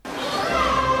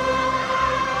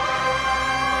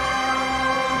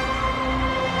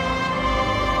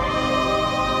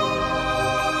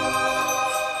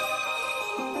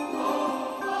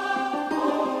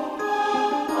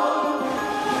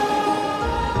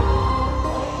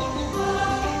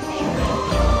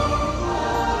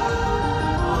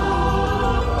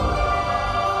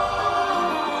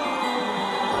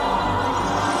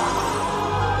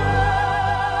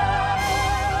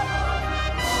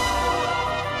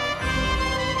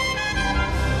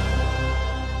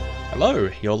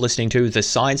Hello, you're listening to the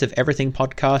Science of Everything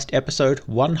podcast, episode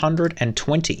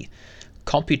 120,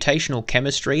 Computational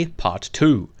Chemistry, Part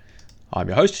 2. I'm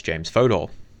your host, James Fodor.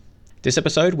 This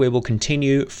episode, we will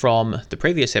continue from the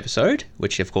previous episode,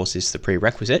 which of course is the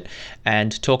prerequisite,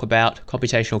 and talk about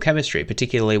computational chemistry.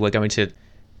 Particularly, we're going to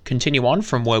continue on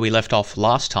from where we left off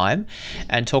last time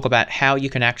and talk about how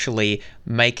you can actually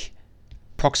make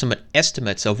approximate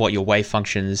estimates of what your wave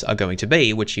functions are going to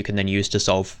be, which you can then use to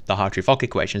solve the Hartree-Fock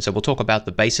equation. So we'll talk about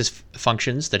the basis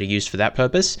functions that are used for that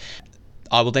purpose.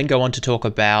 I will then go on to talk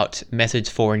about methods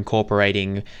for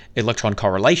incorporating electron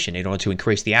correlation in order to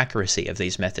increase the accuracy of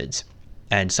these methods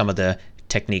and some of the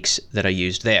techniques that are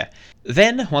used there.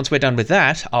 Then, once we're done with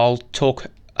that, I'll talk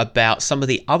about some of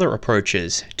the other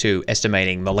approaches to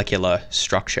estimating molecular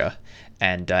structure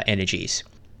and energies.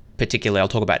 Particularly, I'll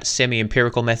talk about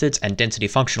semi-empirical methods and density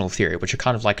functional theory, which are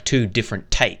kind of like two different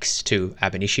takes to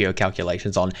ab initio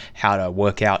calculations on how to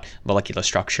work out molecular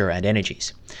structure and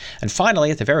energies. And finally,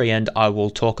 at the very end, I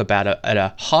will talk about, at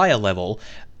a higher level,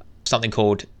 something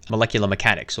called molecular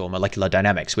mechanics or molecular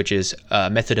dynamics, which is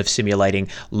a method of simulating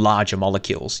larger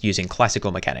molecules using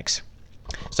classical mechanics.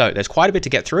 So there's quite a bit to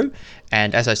get through,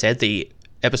 and as I said, the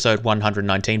episode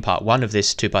 119, part 1 of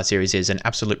this two-part series is an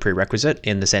absolute prerequisite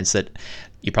in the sense that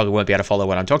you probably won't be able to follow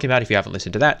what I'm talking about if you haven't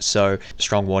listened to that. So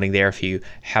strong warning there. If you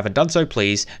haven't done so,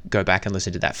 please go back and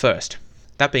listen to that first.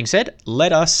 That being said,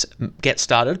 let us get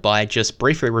started by just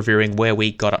briefly reviewing where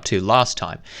we got up to last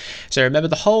time. So remember,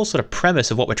 the whole sort of premise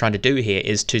of what we're trying to do here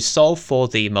is to solve for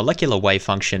the molecular wave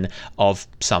function of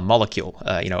some molecule,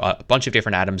 a bunch of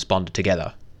different atoms bonded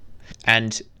together.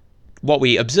 And what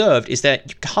we observed is that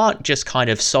you can't just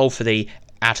kind of solve for the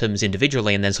atoms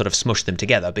individually and then sort of smush them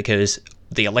together, because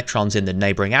the electrons in the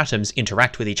neighboring atoms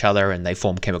interact with each other and they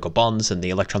form chemical bonds and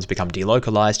the electrons become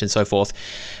delocalized and so forth.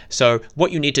 So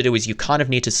what you need to do is you kind of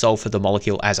need to solve for the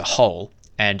molecule as a whole,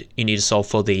 and you need to solve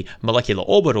for the molecular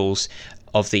orbitals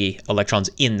of the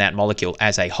electrons in that molecule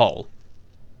as a whole.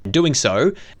 Doing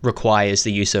so requires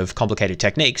the use of complicated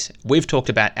techniques. We've talked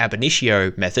about ab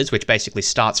initio methods, which basically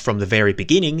starts from the very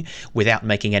beginning without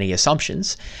making any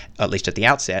assumptions, at least at the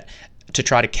outset, to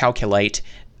try to calculate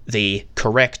the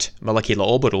correct molecular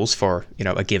orbitals for,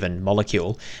 a given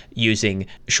molecule using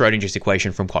Schrodinger's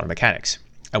equation from quantum mechanics.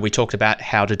 And we talked about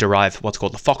how to derive what's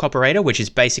called the Fock operator, which is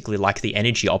basically like the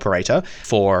energy operator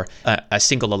for a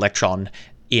single electron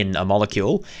in a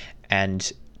molecule,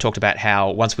 and talked about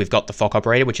how once we've got the Fock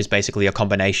operator, which is basically a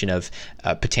combination of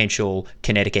potential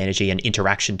kinetic energy and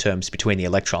interaction terms between the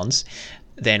electrons,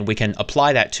 then we can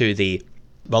apply that to the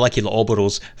molecular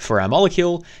orbitals for our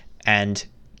molecule and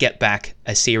get back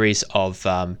a series of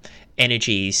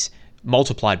energies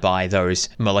multiplied by those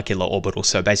molecular orbitals.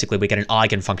 So basically we get an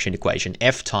eigenfunction equation.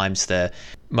 F times the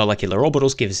molecular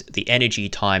orbitals gives the energy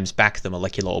times back the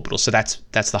molecular orbitals. So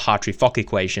that's the Hartree-Fock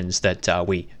equations that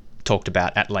we talked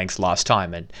about at length last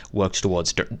time and worked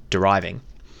towards deriving.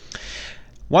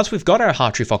 Once we've got our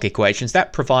Hartree-Fock equations,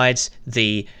 that provides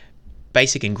the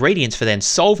basic ingredients for then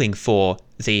solving for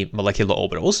the molecular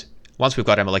orbitals. Once we've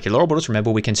got our molecular orbitals,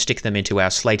 remember, we can stick them into our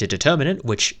Slater determinant,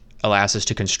 which allows us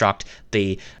to construct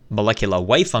the molecular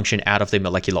wave function out of the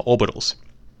molecular orbitals.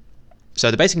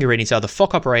 So the basic ingredients are the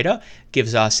Fock operator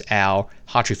gives us our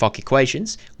Hartree-Fock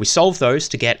equations. We solve those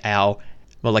to get our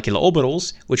molecular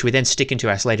orbitals, which we then stick into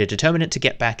our Slater determinant to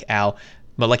get back our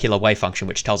molecular wave function,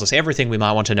 which tells us everything we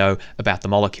might want to know about the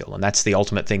molecule. And that's the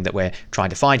ultimate thing that we're trying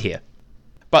to find here.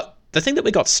 But the thing that we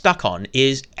got stuck on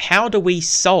is, how do we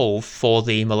solve for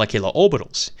the molecular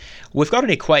orbitals? We've got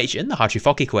an equation, the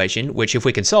Hartree-Fock equation, which if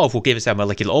we can solve will give us our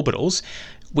molecular orbitals.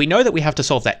 We know that we have to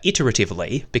solve that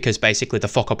iteratively because basically the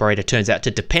Fock operator turns out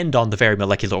to depend on the very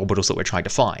molecular orbitals that we're trying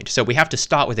to find. So we have to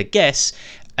start with a guess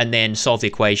and then solve the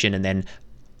equation and then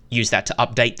use that to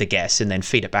update the guess and then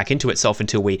feed it back into itself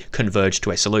until we converge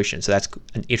to a solution. So that's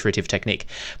an iterative technique.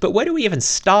 But where do we even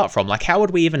start from? Like, how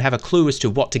would we even have a clue as to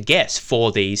what to guess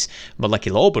for these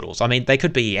molecular orbitals? I mean, they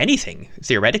could be anything,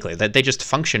 theoretically. They just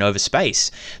function over space.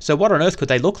 So what on earth could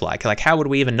they look like? Like, how would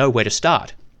we even know where to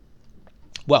start?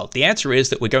 Well, the answer is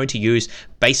that we're going to use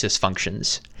basis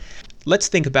functions. Let's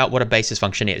think about what a basis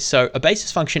function is. So a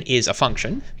basis function is a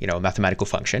function, a mathematical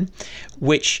function,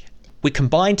 which we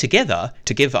combine together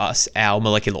to give us our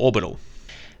molecular orbital.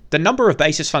 The number of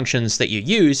basis functions that you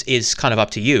use is kind of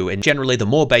up to you, and generally the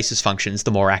more basis functions,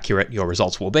 the more accurate your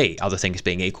results will be, other things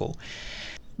being equal.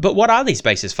 But what are these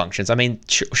basis functions? I mean,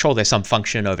 sure, there's some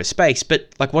function over space,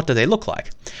 but what do they look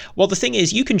like? Well, the thing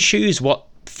is, you can choose what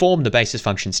form the basis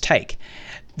functions take.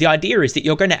 The idea is that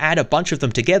you're going to add a bunch of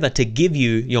them together to give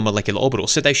you your molecular orbitals.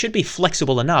 So they should be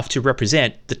flexible enough to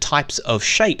represent the types of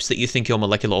shapes that you think your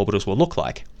molecular orbitals will look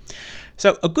like.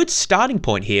 So a good starting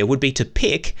point here would be to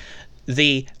pick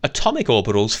the atomic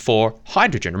orbitals for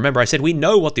hydrogen. Remember, I said we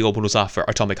know what the orbitals are for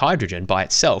atomic hydrogen by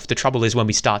itself. The trouble is when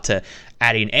we start to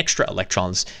add in extra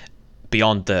electrons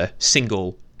beyond the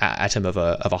single atom of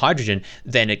a hydrogen,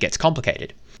 then it gets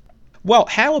complicated. Well,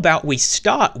 how about we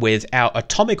start with our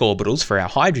atomic orbitals for our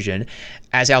hydrogen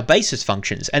as our basis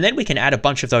functions, and then we can add a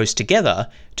bunch of those together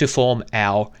to form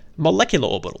our molecular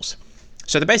orbitals.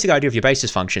 So the basic idea of your basis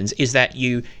functions is that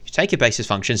you take your basis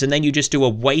functions and then you just do a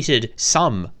weighted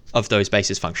sum of those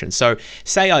basis functions. So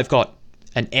say I've got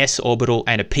an s orbital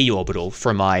and a p orbital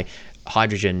for my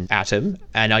hydrogen atom,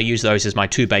 and I use those as my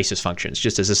two basis functions,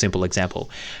 just as a simple example.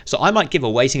 So I might give a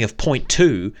weighting of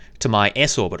 0.2 to my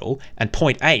s orbital and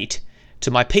 0.8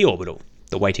 to my p orbital.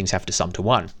 The weightings have to sum to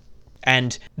 1.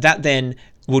 And that then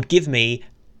would give me,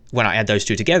 when I add those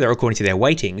two together, according to their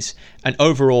weightings, an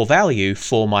overall value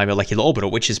for my molecular orbital,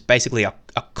 which is basically a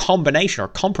combination or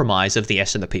compromise of the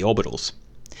s and the p orbitals.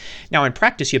 Now, in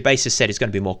practice, your basis set is going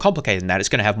to be more complicated than that. It's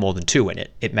going to have more than 2 in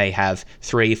it. It may have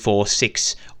 3, 4,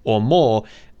 6, or more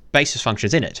basis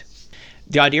functions in it.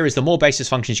 The idea is the more basis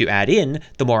functions you add in,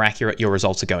 the more accurate your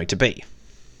results are going to be.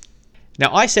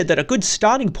 Now, I said that a good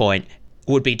starting point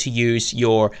would be to use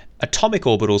your atomic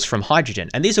orbitals from hydrogen,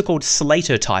 and these are called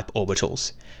Slater-type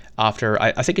orbitals, after,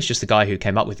 I think it's just the guy who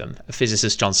came up with them, a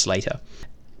physicist, John Slater.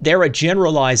 They're a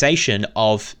generalization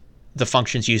of the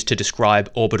functions used to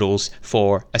describe orbitals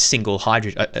for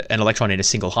an electron in a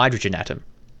single hydrogen atom.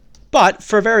 But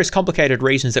for various complicated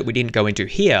reasons that we didn't go into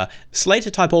here,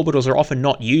 Slater-type orbitals are often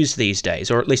not used these days,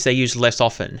 or at least they're used less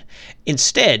often.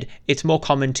 Instead, it's more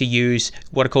common to use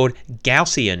what are called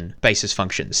Gaussian basis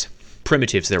functions.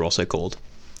 Primitives, they're also called.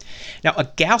 Now, a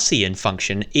Gaussian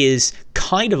function is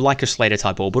kind of like a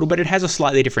Slater-type orbital, but it has a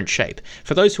slightly different shape.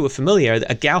 For those who are familiar,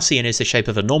 a Gaussian is the shape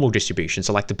of a normal distribution,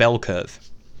 so like the bell curve.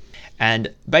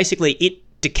 And basically, it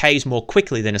decays more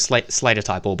quickly than a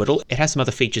Slater-type orbital. It has some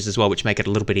other features as well, which make it a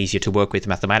little bit easier to work with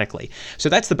mathematically. So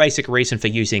that's the basic reason for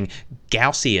using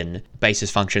Gaussian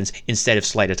basis functions instead of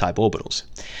Slater-type orbitals.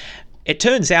 It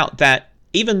turns out that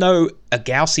even though a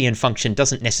Gaussian function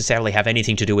doesn't necessarily have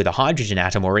anything to do with a hydrogen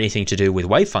atom or anything to do with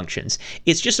wave functions,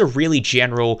 it's just a really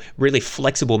general, really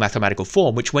flexible mathematical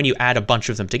form, which when you add a bunch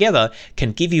of them together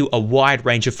can give you a wide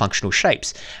range of functional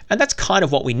shapes. And that's kind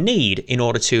of what we need in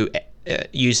order to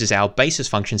use as our basis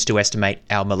functions to estimate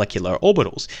our molecular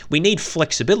orbitals. We need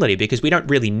flexibility because we don't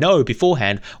really know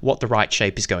beforehand what the right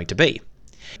shape is going to be.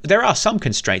 There are some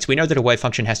constraints. We know that a wave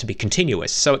function has to be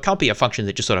continuous, so it can't be a function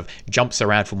that just sort of jumps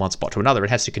around from one spot to another. It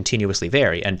has to continuously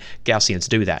vary, and Gaussians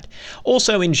do that.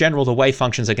 Also, in general, the wave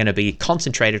functions are going to be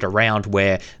concentrated around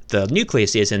where the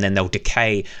nucleus is, and then they'll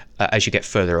decay as you get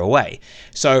further away.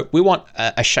 So we want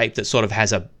a shape that sort of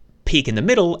has a peak in the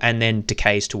middle and then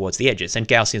decays towards the edges, and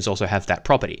Gaussians also have that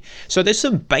property. So there's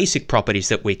some basic properties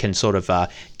that we can sort of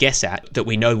guess at that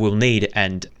we know we'll need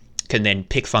and can then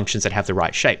pick functions that have the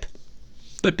right shape.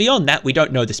 But beyond that, we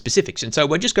don't know the specifics, and so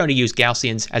we're just going to use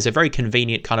Gaussians as a very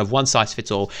convenient kind of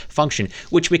one-size-fits-all function,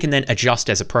 which we can then adjust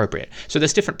as appropriate. So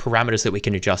there's different parameters that we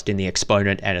can adjust in the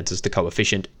exponent and it's the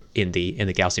coefficient in the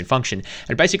Gaussian function,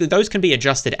 and basically those can be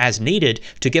adjusted as needed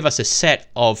to give us a set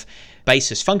of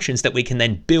basis functions that we can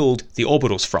then build the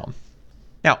orbitals from.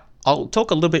 Now, I'll talk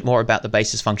a little bit more about the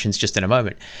basis functions just in a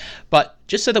moment, but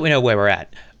just so that we know where we're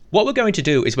at, what we're going to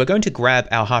do is we're going to grab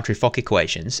our Hartree-Fock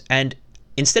equations, and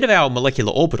instead of our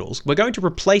molecular orbitals, we're going to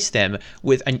replace them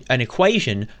with an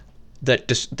equation that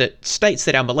states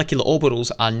that our molecular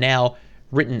orbitals are now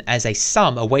written as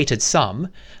a weighted sum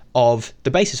of the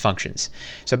basis functions.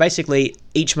 So basically,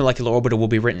 each molecular orbital will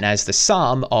be written as the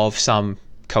sum of some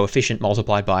coefficient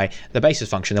multiplied by the basis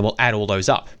function, then we'll add all those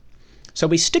up. So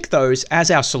we stick those as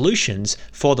our solutions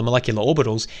for the molecular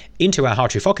orbitals into our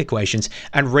Hartree-Fock equations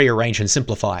and rearrange and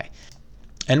simplify.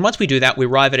 And once we do that, we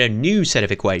arrive at a new set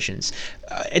of equations.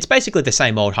 It's basically the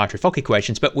same old Hartree-Fock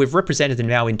equations, but we've represented them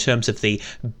now in terms of the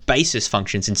basis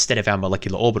functions instead of our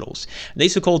molecular orbitals.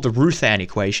 These are called the Ruthan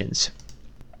equations.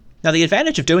 Now, the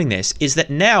advantage of doing this is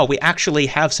that now we actually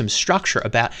have some structure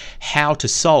about how to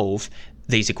solve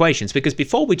these equations, because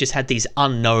before we just had these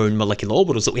unknown molecular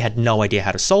orbitals that we had no idea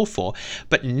how to solve for.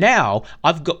 But now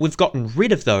we've gotten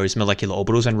rid of those molecular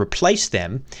orbitals and replaced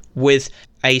them with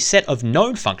a set of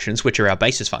known functions, which are our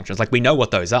basis functions. Like, we know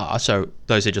what those are, so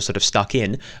those are just sort of stuck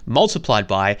in, multiplied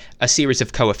by a series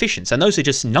of coefficients. And those are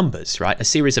just numbers, right? A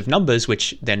series of numbers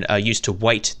which then are used to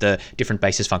weight the different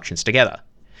basis functions together.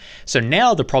 So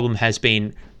now the problem has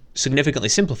been significantly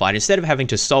simplified. Instead of having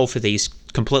to solve for these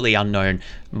completely unknown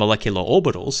molecular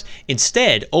orbitals,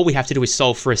 instead all we have to do is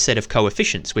solve for a set of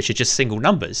coefficients, which are just single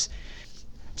numbers.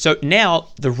 So now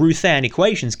the Ruthan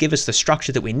equations give us the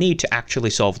structure that we need to actually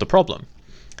solve the problem.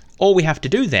 All we have to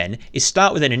do then is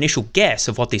start with an initial guess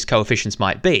of what these coefficients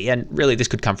might be, and really this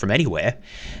could come from anywhere,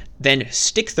 then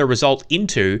stick the result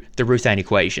into the Ruthan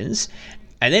equations,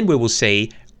 and then we will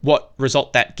see what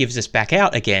result that gives us back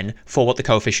out again for what the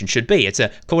coefficient should be. It's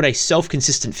called a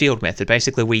self-consistent field method.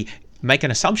 Basically, we make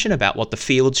an assumption about what the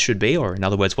fields should be, or in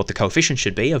other words, what the coefficient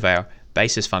should be of our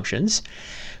basis functions,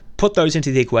 put those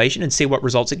into the equation and see what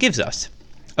results it gives us.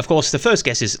 Of course, the first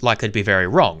guess is likely to be very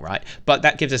wrong, right? But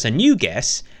that gives us a new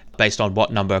guess based on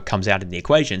what number comes out in the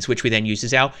equations, which we then use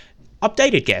as our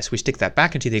updated guess. We stick that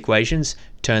back into the equations,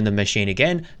 turn the machine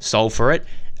again, solve for it,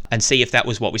 and see if that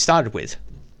was what we started with.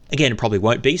 Again, it probably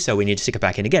won't be, so we need to stick it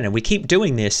back in again. And we keep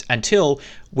doing this until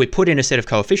we put in a set of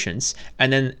coefficients,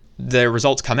 and then the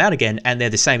results come out again, and they're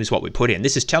the same as what we put in.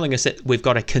 This is telling us that we've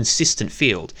got a consistent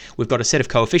field. We've got a set of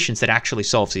coefficients that actually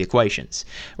solves the equations.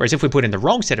 Whereas if we put in the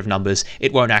wrong set of numbers,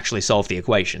 it won't actually solve the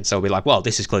equation. So we'll be like, well,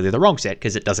 this is clearly the wrong set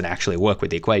because it doesn't actually work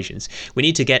with the equations. We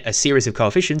need to get a series of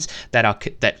coefficients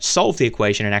that solve the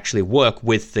equation and actually work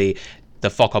with the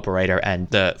Fock operator and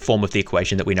the form of the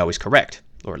equation that we know is correct,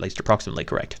 or at least approximately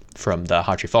correct, from the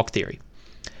Hartree-Fock theory.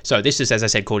 So this is, as I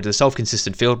said, called the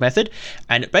self-consistent field method,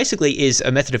 and it basically is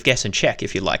a method of guess and check,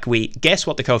 if you like. We guess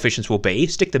what the coefficients will be,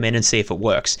 stick them in and see if it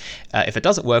works. If it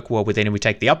doesn't work, well, then we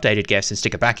take the updated guess and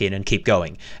stick it back in and keep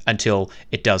going until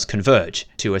it does converge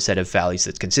to a set of values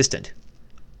that's consistent.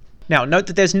 Now, note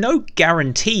that there's no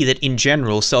guarantee that in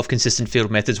general self-consistent field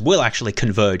methods will actually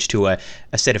converge to a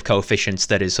set of coefficients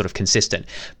that is sort of consistent.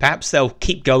 Perhaps they'll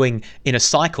keep going in a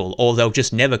cycle, or they'll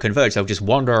just never converge. They'll just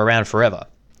wander around forever.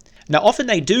 Now, often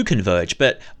they do converge,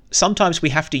 but sometimes we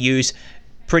have to use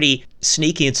pretty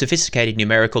sneaky and sophisticated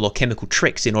numerical or chemical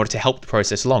tricks in order to help the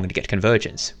process along and to get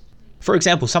convergence. For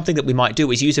example, something that we might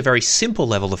do is use a very simple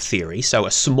level of theory, so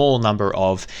a small number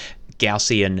of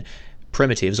Gaussian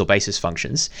primitives or basis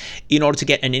functions, in order to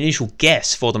get an initial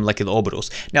guess for the molecular orbitals.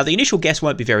 Now, the initial guess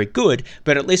won't be very good,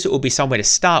 but at least it will be somewhere to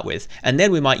start with, and then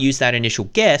we might use that initial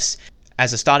guess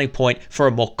as a starting point for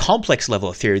a more complex level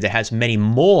of theory that has many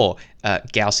more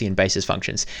Gaussian basis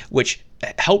functions, which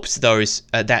helps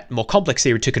that more complex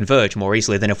theory to converge more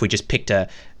easily than if we just picked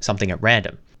something at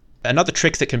random. Another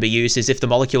trick that can be used is if the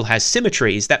molecule has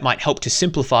symmetries, that might help to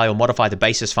simplify or modify the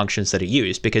basis functions that are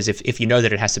used, because if you know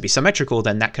that it has to be symmetrical,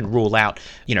 then that can rule out,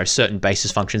 certain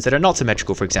basis functions that are not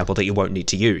symmetrical, for example, that you won't need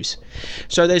to use.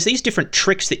 So there's these different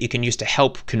tricks that you can use to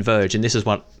help converge, and this is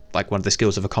one of the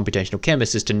skills of a computational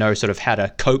chemist, is to know sort of how to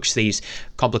coax these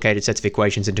complicated sets of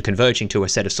equations into converging to a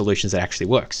set of solutions that actually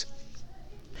works.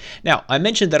 Now, I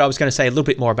mentioned that I was going to say a little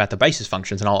bit more about the basis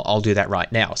functions, and I'll do that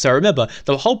right now. So remember,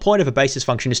 the whole point of a basis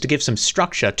function is to give some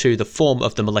structure to the form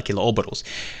of the molecular orbitals.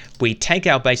 We take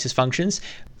our basis functions,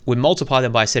 we multiply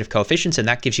them by a set of coefficients, and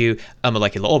that gives you a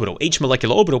molecular orbital. Each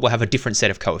molecular orbital will have a different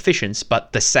set of coefficients,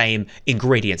 but the same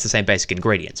ingredients, the same basic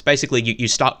ingredients. Basically, you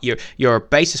start your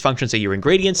basis functions are your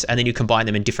ingredients, and then you combine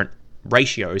them in different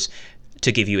ratios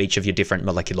to give you each of your different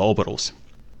molecular orbitals.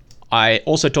 I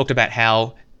also talked about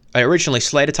how originally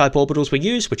Slater-type orbitals were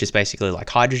used, which is basically like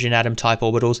hydrogen atom-type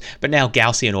orbitals, but now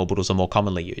Gaussian orbitals are more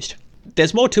commonly used.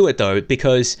 There's more to it, though,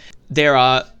 because there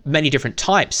are many different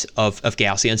types of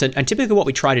Gaussians, and typically what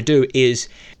we try to do is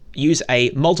use a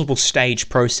multiple stage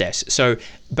process. So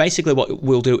basically what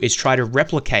we'll do is try to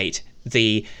replicate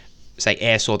the, say,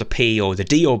 S or the P or the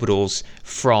D orbitals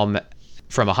from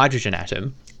a hydrogen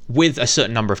atom with a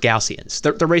certain number of Gaussians.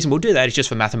 The reason we'll do that is just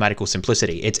for mathematical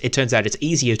simplicity. It turns out it's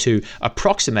easier to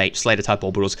approximate Slater-type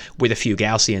orbitals with a few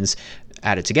Gaussians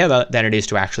added together than it is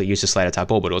to actually use a Slater-type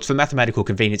orbital. It's for mathematical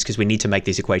convenience because we need to make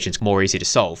these equations more easy to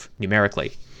solve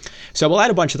numerically. So we'll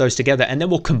add a bunch of those together, and then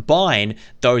we'll combine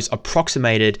those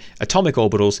approximated atomic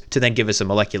orbitals to then give us a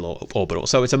molecular orbital.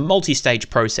 So it's a multi-stage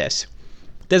process.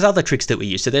 There's other tricks that we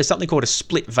use. So there's something called a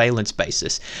split valence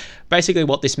basis. Basically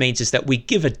what this means is that we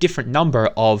give a different number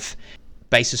of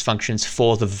basis functions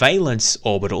for the valence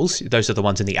orbitals, those are the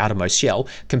ones in the outermost shell,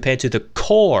 compared to the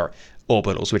core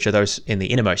orbitals, which are those in the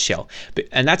innermost shell.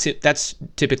 And that's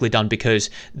typically done because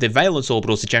the valence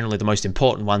orbitals are generally the most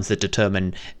important ones that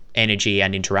determine energy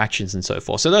and interactions and so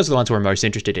forth. So those are the ones we're most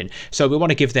interested in. So we want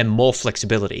to give them more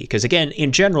flexibility because, again,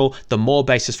 in general, the more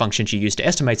basis functions you use to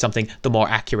estimate something, the more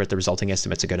accurate the resulting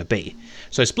estimates are going to be.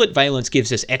 So split valence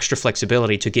gives us extra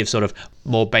flexibility to give sort of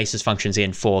more basis functions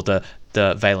in for the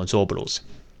valence orbitals.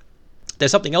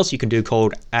 There's something else you can do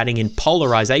called adding in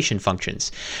polarization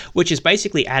functions, which is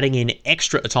basically adding in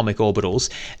extra atomic orbitals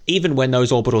even when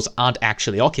those orbitals aren't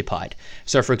actually occupied.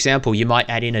 So for example, you might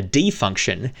add in a D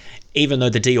function, even though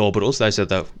the D orbitals, those are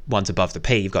the ones above the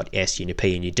P, you've got S and your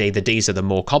P and your D. The Ds are the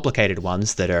more complicated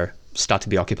ones that are start to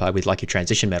be occupied with, like your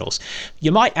transition metals.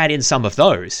 You might add in some of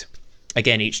those.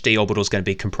 Again, each d orbital is going to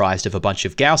be comprised of a bunch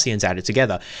of Gaussians added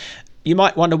together. You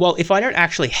might wonder, well, if I don't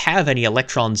actually have any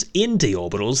electrons in d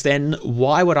orbitals, then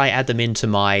why would I add them into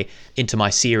my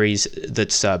series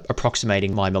that's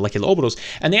approximating my molecular orbitals?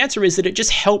 And the answer is that it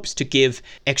just helps to give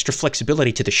extra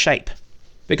flexibility to the shape.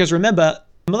 Because remember,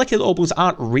 molecular orbitals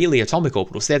aren't really atomic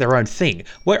orbitals, they're their own thing.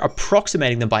 We're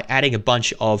approximating them by adding a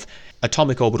bunch of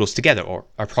atomic orbitals together, or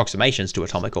approximations to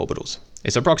atomic orbitals.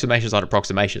 It's approximations on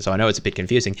approximations, so I know it's a bit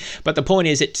confusing, but the point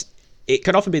is it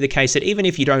can often be the case that even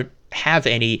if you don't have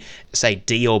any, say,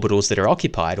 d orbitals that are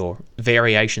occupied, or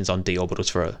variations on d orbitals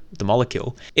for the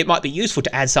molecule, it might be useful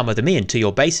to add some of them into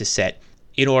your basis set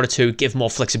in order to give more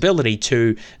flexibility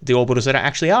to the orbitals that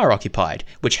actually are occupied,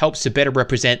 which helps to better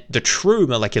represent the true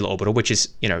molecular orbital, which is,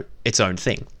 its own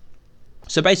thing.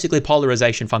 So basically,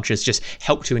 polarization functions just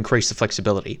help to increase the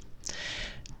flexibility.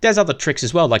 There's other tricks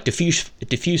as well, like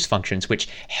diffuse functions, which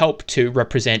help to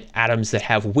represent atoms that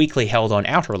have weakly held on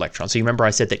outer electrons. So you remember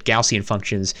I said that Gaussian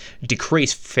functions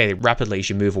decrease fairly rapidly as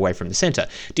you move away from the center.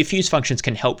 Diffuse functions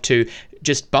can help to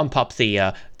just bump up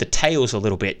the tails a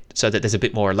little bit so that there's a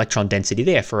bit more electron density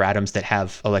there for atoms that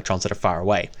have electrons that are far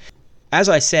away. As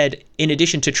I said, in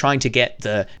addition to trying to get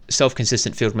the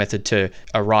self-consistent field method to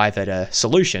arrive at a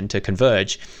solution, to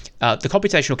converge, the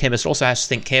computational chemist also has to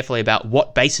think carefully about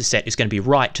what basis set is going to be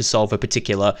right to solve a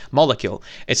particular molecule.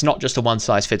 It's not just a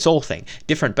one-size-fits-all thing.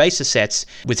 Different basis sets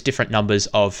with different numbers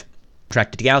of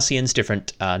attracted Gaussians,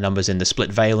 different numbers in the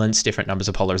split valence, different numbers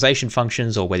of polarization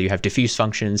functions, or whether you have diffuse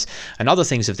functions, and other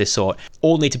things of this sort,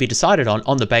 all need to be decided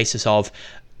on the basis of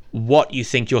what you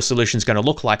think your solution is going to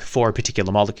look like for a particular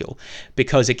molecule.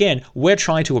 Because again, we're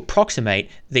trying to approximate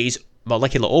these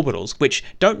molecular orbitals, which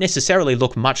don't necessarily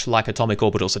look much like atomic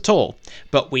orbitals at all,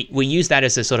 but we use that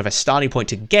as a sort of a starting point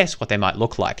to guess what they might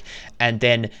look like, and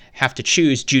then have to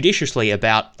choose judiciously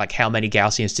about like how many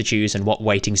Gaussians to choose and what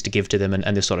weightings to give to them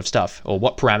and this sort of stuff, or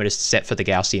what parameters to set for the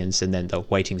Gaussians, and then the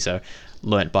weightings are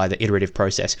learnt by the iterative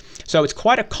process. So it's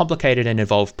quite a complicated and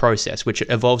involved process, which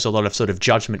involves a lot of sort of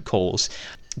judgment calls,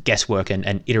 guesswork,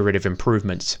 and iterative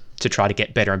improvements to try to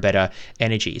get better and better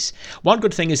energies. One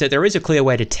good thing is that there is a clear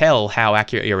way to tell how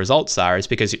accurate your results are, is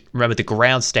because remember, the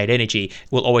ground state energy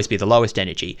will always be the lowest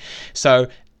energy. So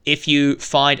if you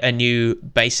find a new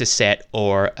basis set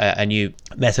or a new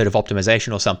method of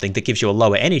optimization or something that gives you a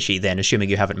lower energy, then assuming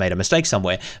you haven't made a mistake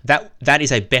somewhere, that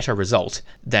is a better result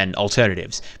than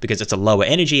alternatives, because it's a lower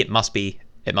energy, it must be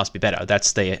better.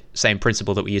 That's the same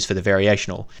principle that we use for the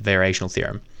variational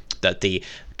theorem, that the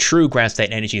true ground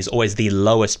state energy is always the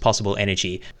lowest possible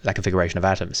energy, that configuration of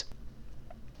atoms.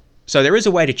 So there is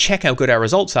a way to check how good our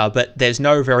results are, but there's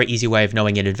no very easy way of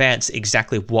knowing in advance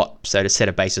exactly what set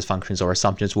of basis functions or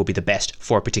assumptions will be the best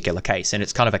for a particular case. And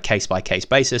it's kind of a case-by-case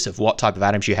basis of what type of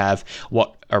atoms you have,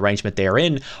 what arrangement they're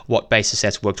in, what basis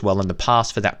sets worked well in the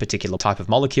past for that particular type of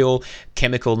molecule,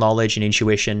 chemical knowledge and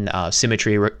intuition,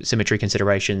 symmetry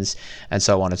considerations, and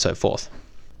so on and so forth.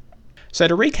 So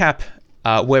to recap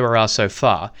where we are so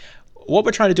far, what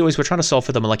we're trying to do is we're trying to solve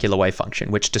for the molecular wave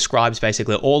function, which describes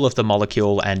basically all of the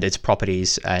molecule and its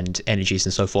properties and energies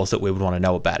and so forth that we would want to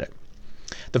know about it.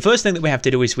 The first thing that we have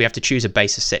to do is we have to choose a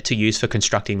basis set to use for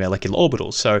constructing molecular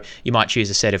orbitals. So you might choose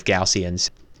a set of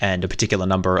Gaussians and a particular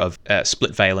number of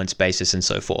split valence bases and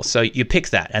so forth. So you pick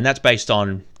that, and that's based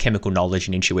on chemical knowledge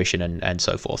and intuition and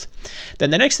so forth.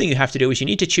 Then the next thing you have to do is you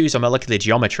need to choose a molecular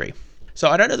geometry. So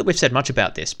I don't know that we've said much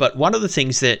about this, but one of the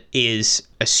things that is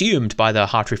assumed by the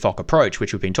Hartree-Fock approach,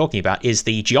 which we've been talking about, is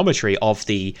the geometry of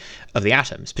the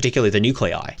atoms, particularly the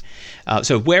nuclei.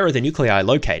 So where are the nuclei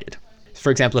located? For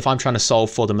example, if I'm trying to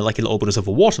solve for the molecular orbitals of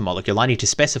a water molecule, I need to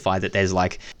specify that there's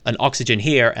like an oxygen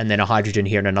here and then a hydrogen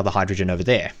here and another hydrogen over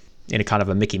there in a kind of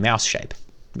a Mickey Mouse head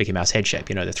shape,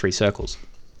 the three circles.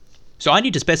 So I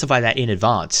need to specify that in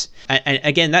advance. And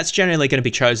again, that's generally going to be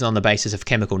chosen on the basis of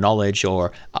chemical knowledge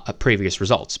or previous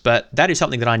results. But that is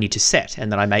something that I need to set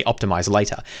and that I may optimize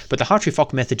later. But the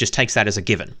Hartree-Fock method just takes that as a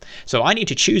given. So I need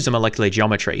to choose a molecular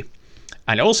geometry.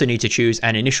 And I also need to choose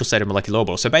an initial set of molecular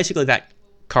orbitals. So basically that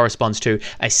corresponds to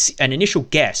an initial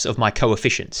guess of my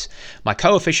coefficients. My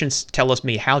coefficients tell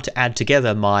me how to add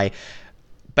together my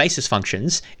basis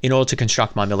functions in order to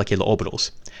construct my molecular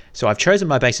orbitals. So I've chosen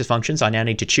my basis functions. I now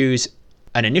need to choose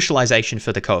an initialization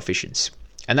for the coefficients.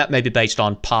 And that may be based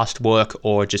on past work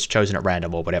or just chosen at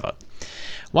random or whatever.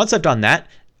 Once I've done that,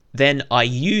 then I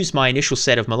use my initial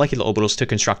set of molecular orbitals to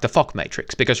construct the Fock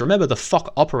matrix. Because remember, the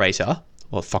Fock operator,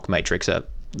 or Fock matrix, I'll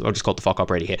just call it the Fock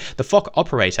operator here. The Fock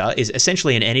operator is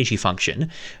essentially an energy function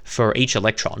for each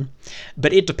electron,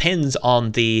 but it depends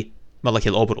on the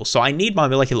molecular orbitals. So I need my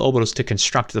molecular orbitals to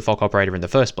construct the Fock operator in the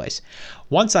first place.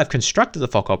 Once I've constructed the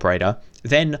Fock operator,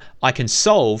 then I can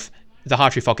solve the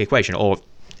Hartree-Fock equation, or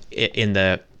in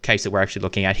the case that we're actually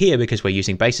looking at here, because we're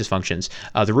using basis functions,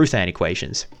 the Ruthan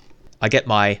equations. I get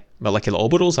my molecular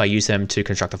orbitals, I use them to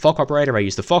construct the Fock operator, I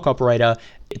use the Fock operator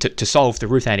to solve the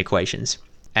Ruthan equations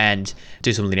and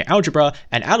do some linear algebra,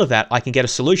 and out of that I can get a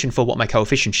solution for what my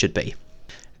coefficients should be.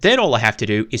 Then all I have to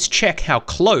do is check how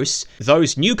close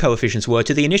those new coefficients were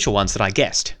to the initial ones that I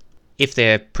guessed. If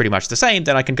they're pretty much the same,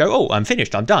 then I can go, oh, I'm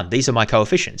finished, I'm done, these are my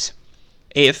coefficients.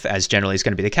 If, as generally is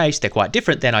going to be the case, they're quite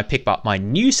different, then I pick up my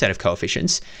new set of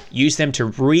coefficients, use them to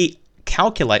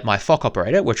recalculate my Fock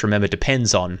operator, which remember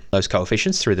depends on those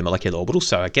coefficients through the molecular orbitals.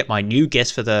 So I get my new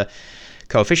guess for the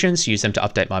coefficients, use them to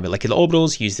update my molecular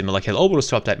orbitals, use the molecular orbitals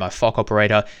to update my Fock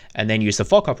operator, and then use the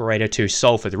Fock operator to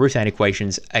solve for the Ruthan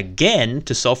equations again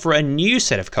to solve for a new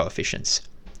set of coefficients.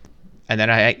 And then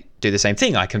I do the same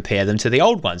thing. I compare them to the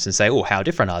old ones and say, oh, how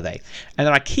different are they? And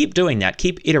then I keep doing that,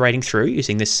 keep iterating through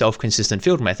using this self-consistent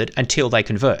field method until they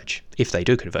converge. If they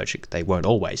do converge, they won't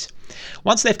always.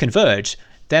 Once they've converged,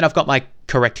 then I've got my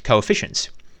correct coefficients.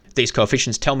 These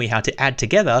coefficients tell me how to add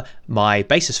together my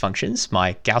basis functions,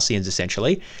 my Gaussians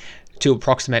essentially, to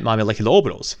approximate my molecular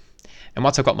orbitals. And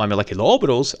once I've got my molecular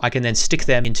orbitals, I can then stick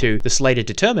them into the slated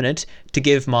determinant to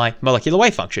give my molecular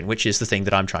wave function, which is the thing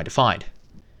that I'm trying to find.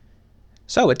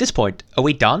 So at this point, are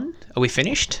we done? Are we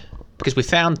finished? Because we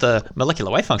found the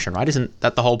molecular wave function, right? Isn't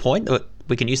that the whole point?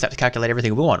 We can use that to calculate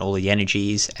everything we want, all the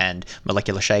energies and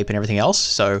molecular shape and everything else.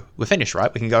 So we're finished,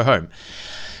 right? We can go home.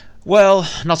 Well,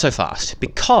 not so fast,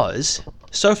 because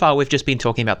so far we've just been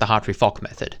talking about the Hartree-Fock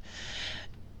method.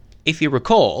 If you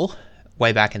recall,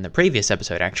 way back in the previous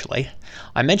episode actually,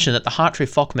 I mentioned that the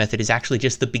Hartree-Fock method is actually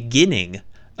just the beginning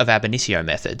of ab initio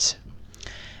methods.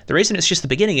 The reason it's just the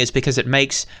beginning is because it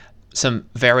makes some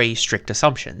very strict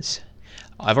assumptions.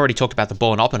 I've already talked about the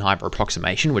Born-Oppenheimer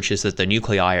approximation, which is that the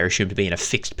nuclei are assumed to be in a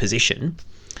fixed position,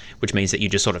 which means that you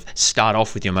just sort of start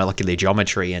off with your molecular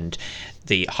geometry, and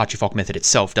the Hartree-Fock method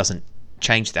itself doesn't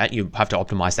change that. You have to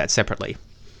optimize that separately.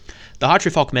 The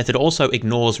Hartree-Fock method also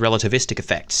ignores relativistic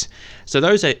effects. So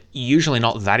those are usually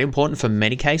not that important for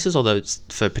many cases, although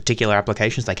for particular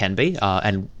applications they can be,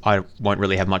 and I won't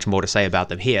really have much more to say about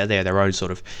them here. They're their own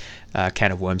sort of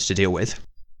can of worms to deal with.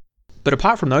 But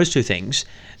apart from those two things,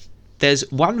 there's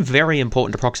one very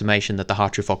important approximation that the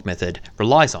Hartree-Fock method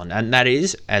relies on, and that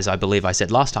is, as I believe I said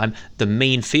last time, the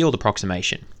mean field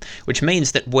approximation, which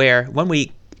means that when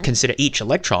we consider each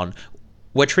electron,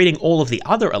 we're treating all of the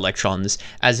other electrons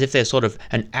as if they're sort of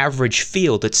an average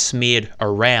field that's smeared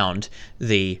around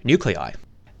the nuclei.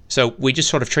 So we just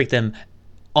sort of treat them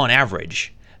on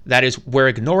average. That is, we're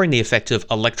ignoring the effect of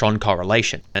electron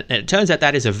correlation. And it turns out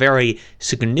that is a very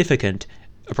significant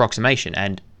approximation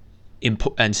and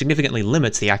significantly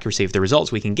limits the accuracy of the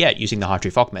results we can get using the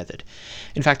Hartree-Fock method.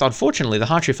 In fact, unfortunately, the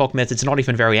Hartree-Fock method is not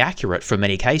even very accurate for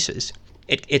many cases.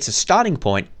 It's a starting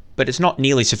point, but it's not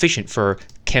nearly sufficient for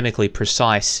chemically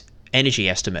precise energy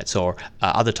estimates or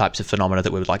other types of phenomena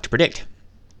that we would like to predict.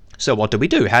 So what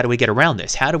do? How do we get around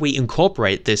this? How do we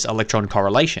incorporate this electron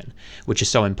correlation, which is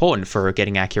so important for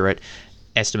getting accurate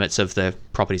estimates of the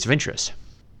properties of interest?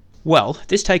 Well,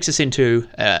 this takes us into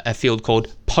a field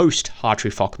called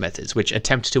post-Hartree-Fock methods, which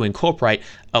attempt to incorporate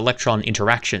electron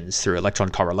interactions through electron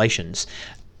correlations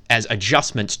as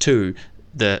adjustments to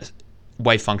the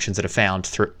wave functions that are found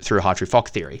through Hartree-Fock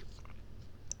theory.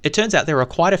 It turns out there are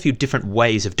quite a few different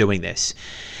ways of doing this.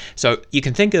 So you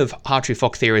can think of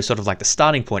Hartree-Fock theory as sort of like the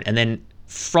starting point, and then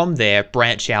from there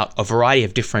branch out a variety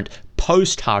of different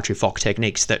post-Hartree-Fock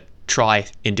techniques that try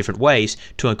in different ways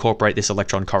to incorporate this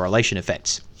electron correlation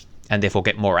effects, and therefore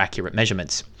get more accurate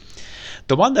measurements.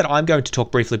 The one that I'm going to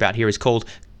talk briefly about here is called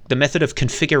the method of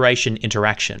configuration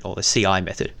interaction, or the CI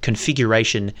method,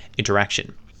 configuration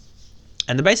interaction.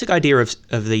 And the basic idea of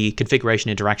the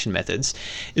configuration interaction methods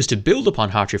is to build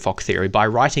upon Hartree-Fock theory by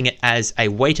writing it as a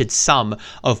weighted sum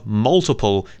of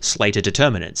multiple slated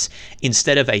determinants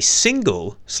instead of a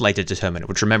single slated determinant,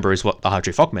 which remember is what the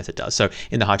Hartree-Fock method does. So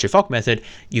in the Hartree-Fock method,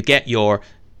 you get your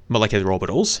molecular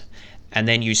orbitals, and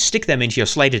then you stick them into your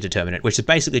slated determinant, which is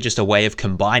basically just a way of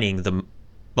combining the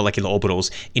molecular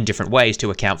orbitals in different ways to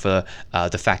account for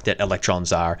the fact that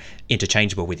electrons are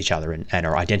interchangeable with each other and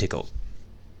are identical.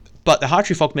 But the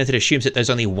Hartree-Fock method assumes that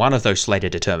there's only one of those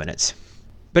slated determinants.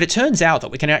 But it turns out that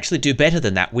we can actually do better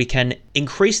than that. We can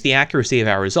increase the accuracy of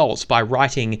our results by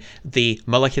writing the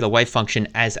molecular wave function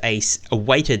as a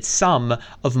weighted sum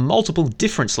of multiple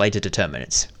different slated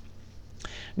determinants.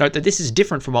 Note that this is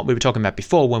different from what we were talking about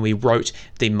before when we wrote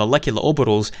the molecular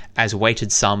orbitals as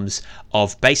weighted sums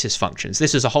of basis functions.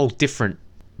 This is a whole different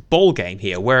ball game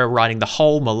here. We're writing the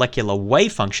whole molecular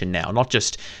wave function now, not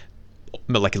just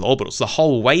molecular orbitals, the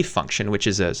whole wave function, which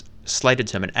is a Slater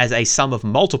determinant, as a sum of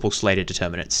multiple Slater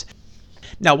determinants.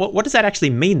 Now, what does that actually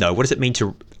mean, though? What does it mean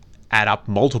to add up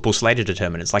multiple Slater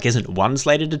determinants? Like, isn't one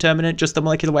Slater determinant just the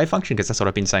molecular wave function? Because that's what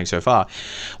I've been saying so far.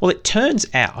 Well, it turns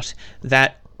out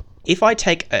that if I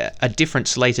take a different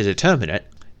Slater determinant,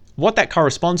 what that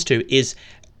corresponds to is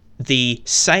the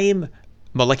same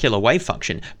molecular wave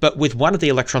function, but with one of the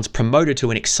electrons promoted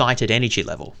to an excited energy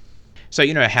level. So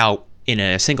you know how in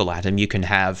a single atom you can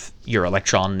have your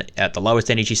electron at the lowest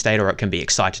energy state, or it can be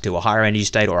excited to a higher energy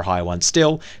state or a higher one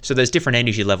still. So there's different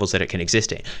energy levels that it can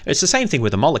exist in. It's the same thing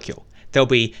with a molecule. There'll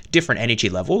be different energy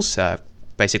levels,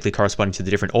 basically corresponding to the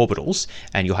different orbitals,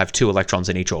 and you'll have 2 electrons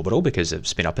in each orbital because of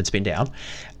spin up and spin down.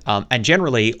 And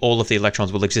generally, all of the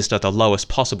electrons will exist at the lowest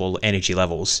possible energy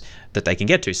levels that they can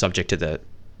get to, subject to the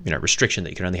restriction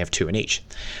that you can only have 2 in each.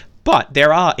 But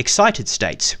there are excited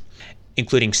states,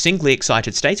 including singly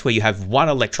excited states where you have one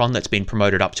electron that's been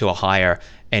promoted up to a higher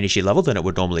energy level than it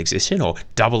would normally exist in, or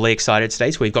doubly excited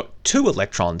states where you've got 2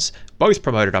 electrons both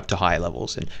promoted up to higher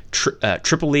levels, and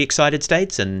triply excited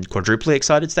states and quadruply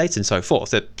excited states and so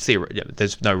forth.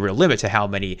 There's no real limit to how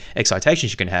many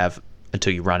excitations you can have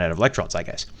until you run out of electrons, I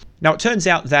guess. Now, it turns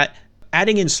out that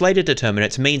adding in Slater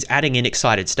determinants means adding in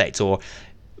excited states, or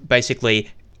basically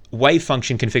wave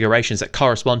function configurations that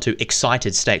correspond to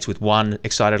excited states with 1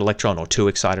 excited electron or 2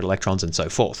 excited electrons and so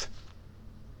forth.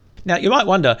 Now, you might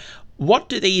wonder, what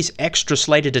do these extra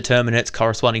Slater determinants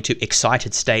corresponding to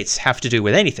excited states have to do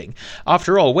with anything?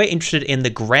 After all, we're interested in the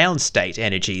ground state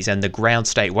energies and the ground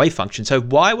state wave function, so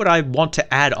why would I want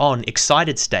to add on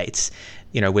excited states,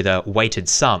 with a weighted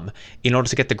sum in order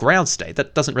to get the ground state?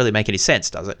 That doesn't really make any sense,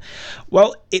 does it?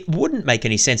 Well, it wouldn't make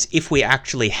any sense if we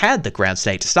actually had the ground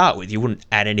state to start with. You wouldn't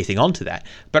add anything onto that.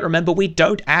 But remember, we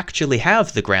don't actually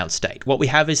have the ground state. What we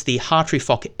have is the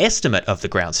Hartree-Fock estimate of the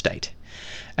ground state.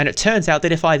 And it turns out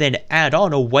that if I then add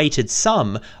on a weighted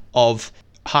sum of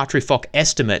Hartree-Fock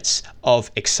estimates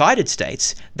of excited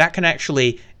states, that can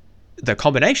actually, the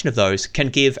combination of those can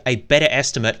give a better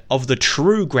estimate of the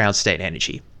true ground state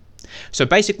energy. So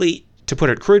basically, to put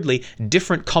it crudely,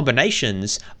 different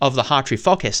combinations of the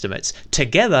Hartree-Fock estimates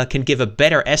together can give a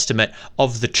better estimate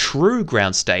of the true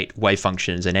ground state wave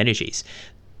functions and energies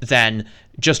than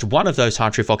just one of those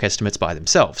Hartree-Fock estimates by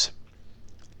themselves.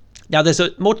 Now, there's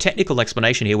a more technical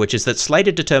explanation here, which is that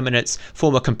Slater determinants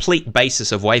form a complete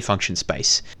basis of wave function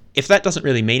space. If that doesn't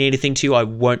really mean anything to you, I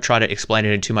won't try to explain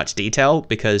it in too much detail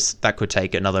because that could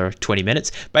take another 20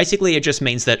 minutes. Basically, it just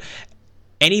means that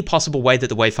any possible way that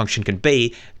the wave function can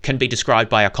be described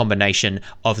by a combination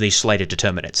of these Slater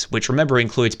determinants, which, remember,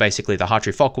 includes basically the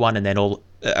Hartree-Fock one and then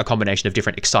a combination of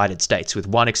different excited states with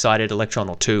 1 excited electron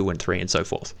or 2 and 3 and so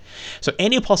forth. So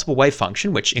any possible wave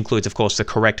function, which includes, of course, the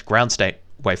correct ground state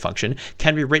wave function,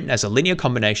 can be written as a linear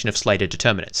combination of Slater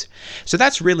determinants. So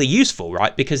that's really useful,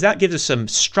 right? Because that gives us some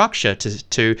structure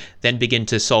to then begin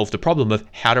to solve the problem of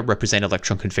how to represent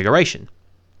electron configuration.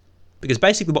 Because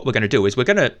basically what we're going to do is we're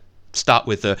going to start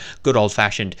with the good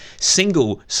old-fashioned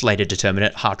single Slater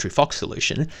determinant Hartree-Fock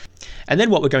solution. And then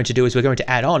what we're going to do is we're going to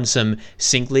add on some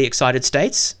singly excited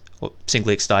states, or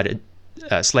singly excited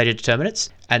Slater determinants,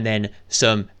 and then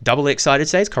some doubly excited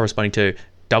states corresponding to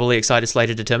doubly excited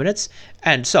Slater determinants,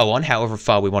 and so on, however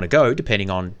far we want to go, depending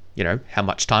on, how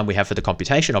much time we have for the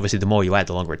computation. Obviously, the more you add,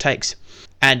 the longer it takes.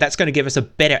 And that's going to give us a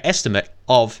better estimate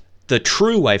of the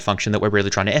true wave function that we're really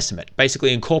trying to estimate,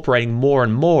 basically incorporating more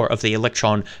and more of the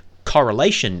electron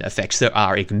correlation effects that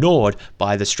are ignored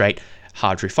by the straight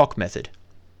Hartree-Fock method.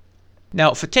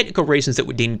 Now, for technical reasons that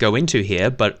we didn't go into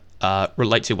here, but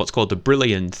relate to what's called the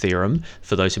Brillouin theorem,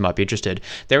 for those who might be interested,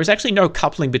 there is actually no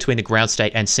coupling between the ground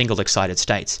state and single excited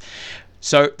states.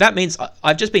 So that means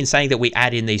I've just been saying that we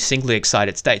add in these singly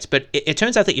excited states, but it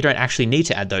turns out that you don't actually need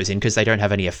to add those in because they don't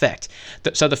have any effect.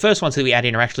 So the first ones that we add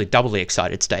in are actually doubly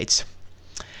excited states.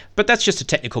 But that's just a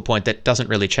technical point that doesn't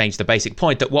really change the basic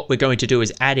point that what we're going to do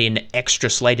is add in extra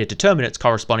Slater determinants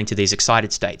corresponding to these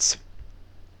excited states.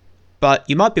 But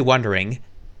you might be wondering,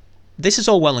 this is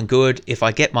all well and good. If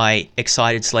I get my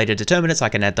excited Slater determinants, I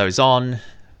can add those on,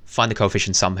 find the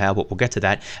coefficient somehow, but we'll get to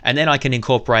that. And then I can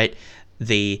incorporate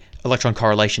the electron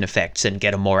correlation effects and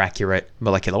get a more accurate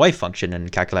molecular wave function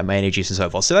and calculate my energies and so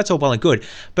forth. So that's all well and good.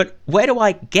 But where do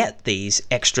I get these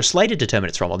extra Slater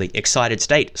determinants from, or the excited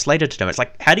state Slater determinants?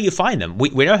 Like, how do you find them?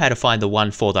 We know how to find the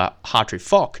one for the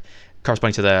Hartree-Fock,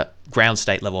 corresponding to the ground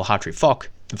state level Hartree-Fock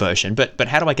version, but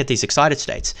how do I get these excited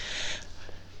states?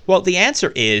 Well, the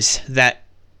answer is that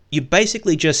you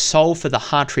basically just solve for the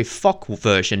Hartree-Fock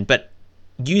version, but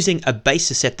using a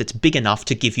basis set that's big enough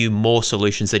to give you more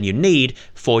solutions than you need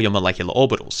for your molecular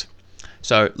orbitals.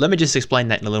 So let me just explain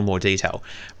that in a little more detail.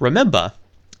 Remember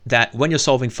that when you're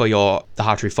solving for the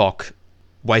Hartree-Fock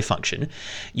wave function,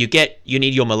 you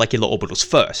need your molecular orbitals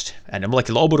first. And a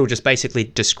molecular orbital just basically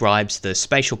describes the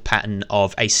spatial pattern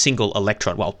of a single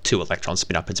electron, well, 2 electrons,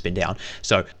 spin up and spin down.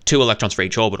 So 2 electrons for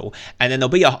each orbital. And then there'll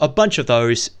be a bunch of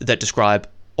those that describe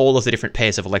all of the different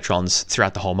pairs of electrons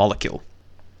throughout the whole molecule.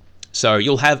 So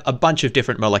you'll have a bunch of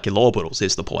different molecular orbitals,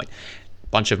 is the point. A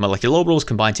bunch of molecular orbitals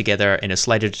combined together in a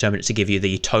Slater determinant to give you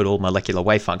the total molecular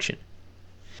wave function.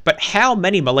 But how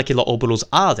many molecular orbitals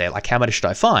are there? Like, how many should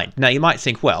I find? Now, you might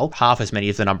think, well, half as many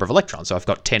as the number of electrons. So I've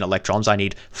got 10 electrons. I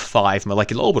need 5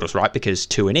 molecular orbitals, right? Because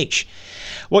 2 in each.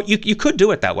 Well, you could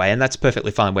do it that way, and that's a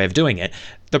perfectly fine way of doing it.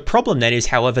 The problem then is,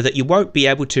 however, that you won't be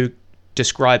able to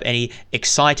describe any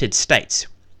excited states.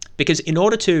 Because in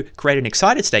order to create an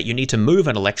excited state, you need to move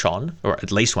an electron, or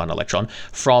at least one electron,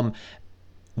 from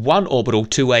one orbital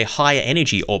to a higher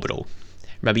energy orbital.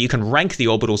 Remember, you can rank the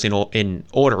orbitals in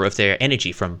order of their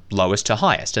energy from lowest to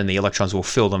highest, and the electrons will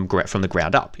fill them from the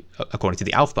ground up, according to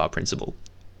the alpha bar principle.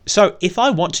 So if I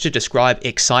want to describe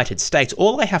excited states,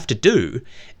 all I have to do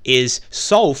is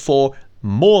solve for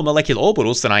more molecular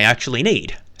orbitals than I actually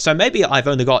need. So maybe I've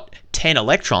only got 10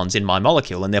 electrons in my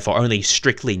molecule and therefore only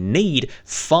strictly need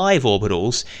 5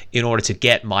 orbitals in order to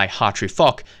get my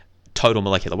Hartree-Fock total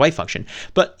molecular wave function.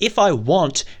 But if I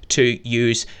want to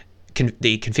use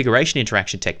the configuration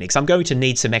interaction techniques, I'm going to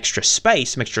need some extra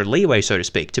space, some extra leeway, so to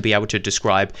speak, to be able to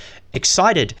describe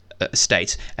excited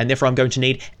states, and therefore I'm going to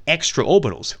need extra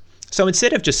orbitals. So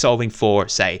instead of just solving for,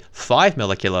 say, 5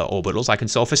 molecular orbitals, I can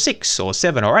solve for 6 or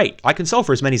 7 or 8. I can solve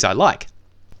for as many as I like.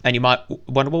 And you might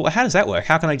wonder, well, how does that work?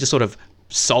 How can I just sort of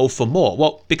solve for more?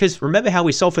 Well, because remember how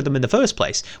we solve for them in the first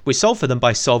place. We solve for them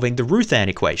by solving the Ruthan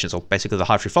equations, or basically the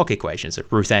Hartree-Fock equations. The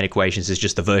Ruthan equations is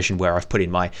just the version where I've put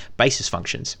in my basis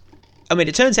functions. I mean,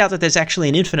 it turns out that there's actually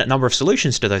an infinite number of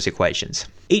solutions to those equations,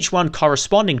 each one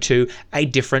corresponding to a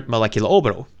different molecular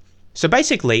orbital. So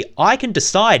basically, I can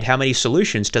decide how many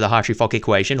solutions to the Hartree-Fock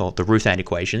equation, or the Ruthan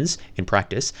equations in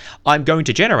practice, I'm going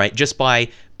to generate just by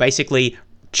basically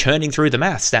churning through the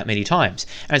maths that many times.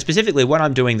 And specifically, when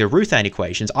I'm doing the Ruthan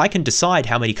equations, I can decide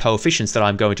how many coefficients that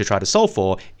I'm going to try to solve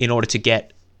for in order to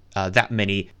get that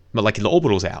many molecular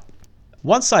orbitals out.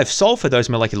 Once I've solved for those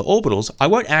molecular orbitals, I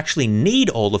won't actually need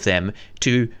all of them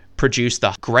to produce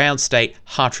the ground state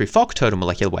Hartree-Fock total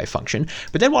molecular wave function.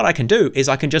 But then what I can do is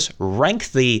I can just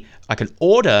I can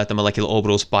order the molecular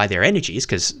orbitals by their energies,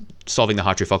 because solving the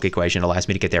Hartree-Fock equation allows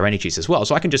me to get their energies as well.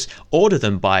 So I can just order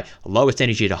them by lowest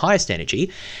energy to highest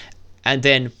energy, and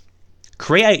then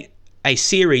create a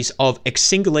series of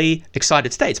singly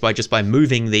excited states by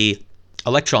moving the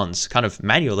electrons kind of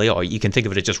manually, or you can think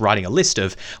of it as just writing a list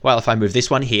of, well, if I move this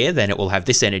one here, then it will have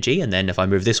this energy, and then if I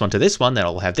move this one to this one, then it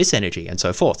will have this energy, and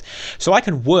so forth. So I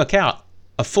can work out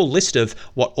a full list of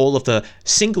what all of the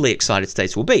singly excited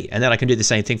states will be, and then I can do the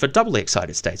same thing for doubly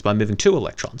excited states by moving 2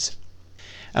 electrons.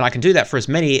 And I can do that for as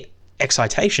many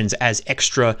excitations as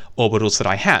extra orbitals that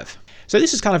I have. So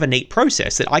this is kind of a neat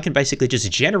process that I can basically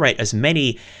just generate as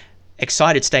many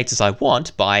excited states as I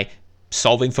want by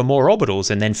solving for more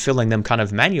orbitals and then filling them kind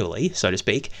of manually, so to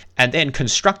speak, and then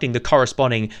constructing the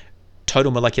corresponding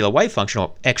total molecular wave function,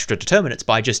 or extra determinants,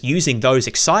 by just using those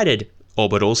excited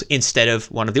orbitals instead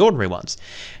of one of the ordinary ones.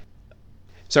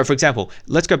 So for example,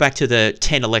 let's go back to the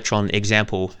 10 electron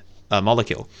example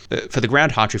molecule. For the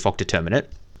ground Hartree-Fock determinant,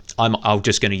 I'm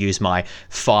just going to use my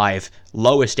 5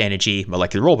 lowest energy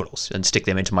molecular orbitals and stick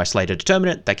them into my Slater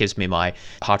determinant. That gives me my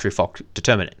Hartree-Fock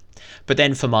determinant. But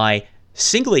then for my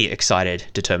singly excited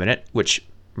determinant, which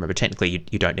remember technically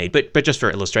you don't need, but just for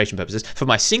illustration purposes, for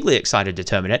my singly excited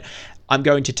determinant, I'm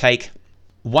going to take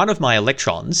one of my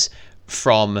electrons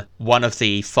from one of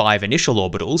the 5 initial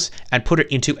orbitals and put it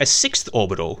into a 6th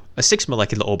orbital, a 6th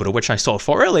molecular orbital, which I solved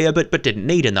for earlier but didn't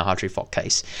need in the Hartree-Fock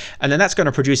case. And then that's going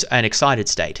to produce an excited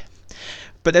state.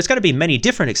 But there's going to be many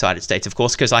different excited states, of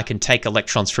course, because I can take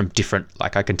electrons from I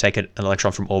can take an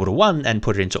electron from orbital 1 and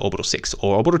put it into orbital 6,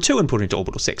 or orbital 2 and put it into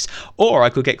orbital 6. Or I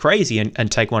could get crazy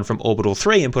and take one from orbital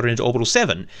 3 and put it into orbital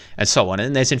 7, and so on.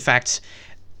 And there's, in fact,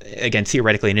 again,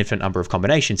 theoretically an infinite number of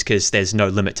combinations, because there's no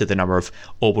limit to the number of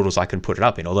orbitals I can put it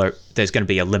up in, although there's going to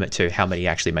be a limit to how many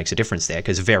actually makes a difference there,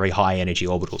 because very high energy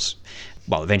orbitals,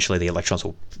 well, eventually the electrons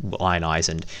will ionize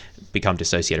and become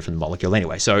dissociated from the molecule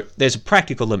anyway. So there's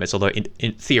practical limits, although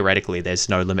theoretically there's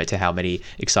no limit to how many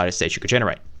excited states you could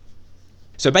generate.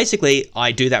 So basically,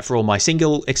 I do that for all my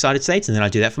single excited states, and then I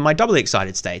do that for my doubly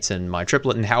excited states and my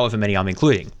triplet and however many I'm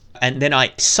including. And then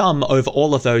I sum over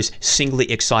all of those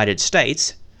singly excited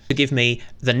states to give me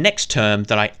the next term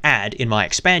that I add in my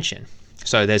expansion.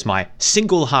 So there's my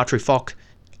single Hartree-Fock,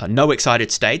 no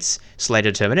excited states,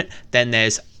 Slater determinant. Then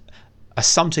there's a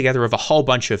sum together of a whole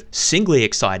bunch of singly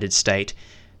excited state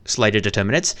Slater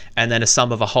determinants, and then a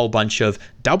sum of a whole bunch of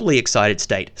doubly excited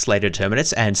state Slater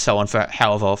determinants, and so on for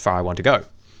however far I want to go.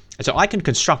 And so I can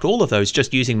construct all of those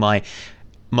just using my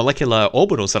molecular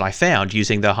orbitals that I found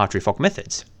using the Hartree-Fock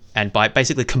methods, and by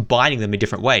basically combining them in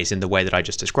different ways in the way that I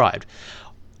just described.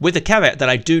 With the caveat that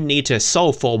I do need to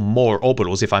solve for more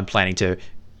orbitals if I'm planning to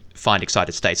find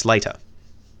excited states later.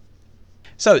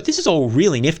 So this is all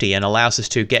really nifty and allows us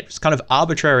to get kind of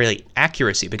arbitrary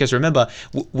accuracy, because remember,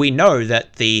 we know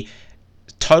that the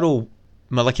total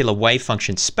molecular wave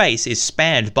function space is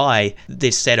spanned by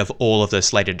this set of all of the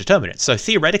Slater determinants. So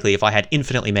theoretically, if I had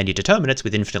infinitely many determinants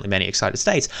with infinitely many excited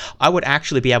states, I would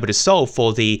actually be able to solve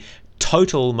for the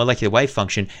total molecular wave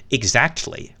function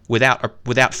exactly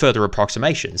without further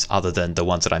approximations other than the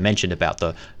ones that I mentioned about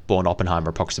the Born-Oppenheimer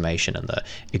approximation and the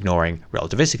ignoring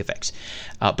relativistic effects.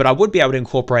 But I would be able to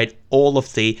incorporate all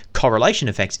of the correlation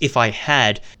effects if I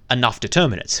had enough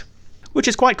determinants, which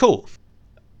is quite cool.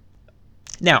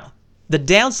 Now, the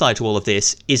downside to all of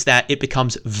this is that it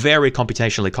becomes very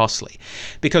computationally costly,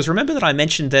 because remember that I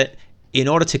mentioned that in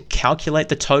order to calculate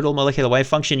the total molecular wave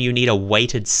function, you need a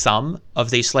weighted sum of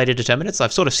these Slater determinants.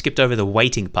 I've sort of skipped over the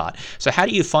weighting part. So how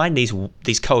do you find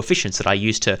these coefficients that I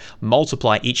use to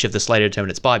multiply each of the Slater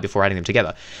determinants by before adding them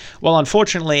together? Well,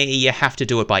 unfortunately, you have to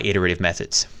do it by iterative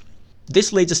methods.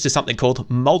 This leads us to something called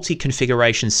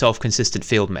multi-configuration self-consistent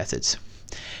field methods,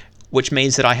 which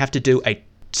means that I have to do a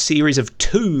series of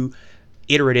 2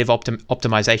 iterative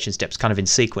optimization steps, kind of in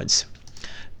sequence.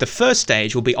 The first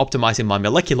stage will be optimizing my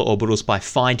molecular orbitals by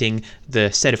finding the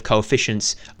set of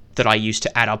coefficients that I use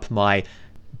to add up my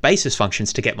basis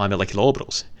functions to get my molecular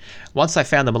orbitals. Once I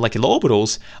found the molecular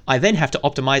orbitals, I then have to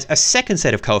optimize a second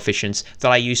set of coefficients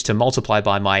that I use to multiply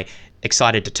by my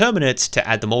excited determinants to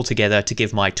add them all together to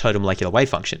give my total molecular wave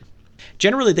function.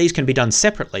 Generally, these can be done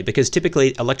separately because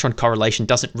typically electron correlation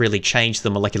doesn't really change the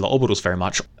molecular orbitals very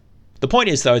much. The point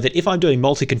is, though, that if I'm doing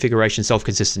multi-configuration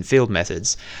self-consistent field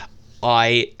methods,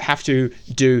 I have to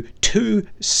do 2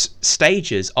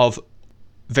 stages of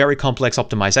very complex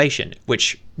optimization,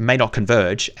 which may not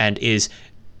converge and is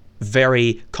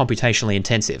very computationally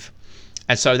intensive.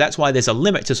 And so that's why there's a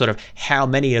limit to sort of how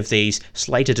many of these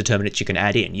Slater determinants you can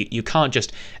add in. You can't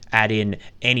just add in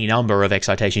any number of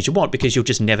excitations you want, because you'll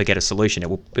just never get a solution. It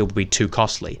will be too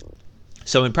costly.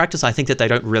 So in practice, I think that they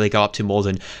don't really go up to more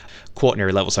than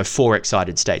quaternary level, so 4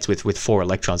 excited states with 4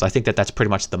 electrons. I think that that's pretty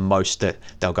much the most that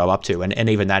they'll go up to, and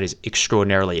even that is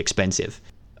extraordinarily expensive.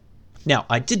 Now,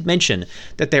 I did mention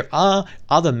that there are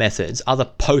other methods, other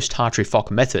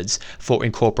post-Hartree-Fock methods for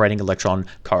incorporating electron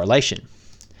correlation.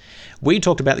 We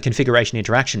talked about the configuration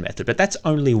interaction method, but that's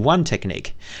only one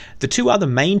technique. The 2 other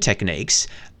main techniques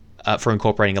for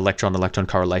incorporating electron-electron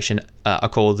correlation are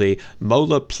called the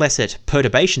Moeller-Plesset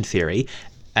perturbation theory,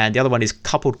 and the other one is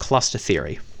coupled cluster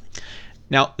theory.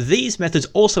 Now, these methods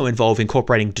also involve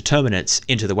incorporating determinants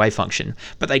into the wave function,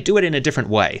 but they do it in a different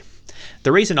way.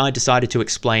 The reason I decided to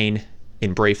explain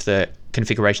in brief the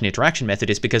configuration interaction method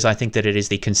is because I think that it is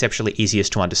the conceptually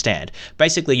easiest to understand.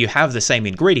 Basically, you have the same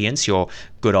ingredients, your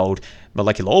good old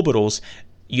molecular orbitals.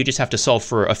 You just have to solve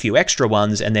for a few extra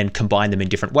ones and then combine them in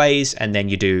different ways, and then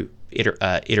you do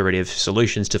iterative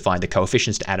solutions to find the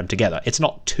coefficients to add them together. It's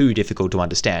not too difficult to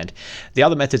understand. The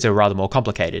other methods are rather more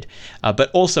complicated, but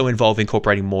also involve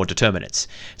incorporating more determinants.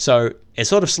 So it's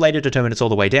sort of Slater determinants all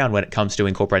the way down when it comes to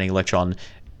incorporating electron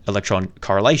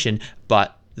correlation,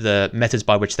 but the methods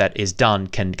by which that is done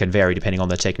can vary depending on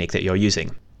the technique that you're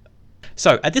using.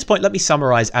 So at this point, let me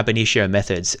summarize ab initio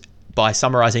methods by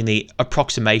summarizing the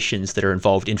approximations that are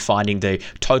involved in finding the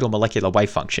total molecular wave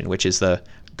function, which is the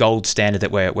gold standard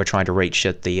that we're trying to reach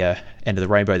at the end of the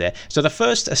rainbow there. So the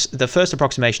first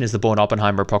approximation is the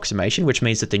Born-Oppenheimer approximation, which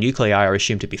means that the nuclei are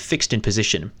assumed to be fixed in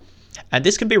position. And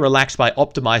this can be relaxed by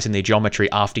optimizing the geometry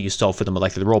after you solve for the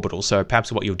molecular orbitals. So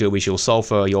perhaps what you'll do is you'll solve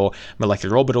for your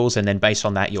molecular orbitals, and then based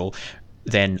on that, you'll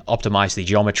then optimize the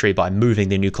geometry by moving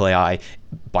the nuclei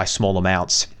by small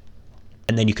amounts.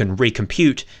 And then you can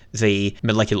recompute the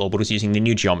molecular orbitals using the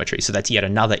new geometry. So that's yet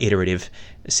another iterative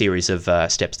series of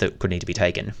steps that could need to be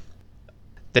taken.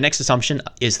 The next assumption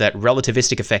is that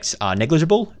relativistic effects are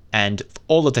negligible, and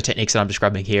all of the techniques that I'm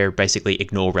describing here basically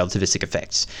ignore relativistic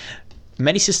effects.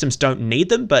 Many systems don't need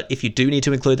them, but if you do need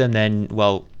to include them, then,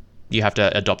 well, you have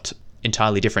to adopt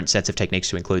entirely different sets of techniques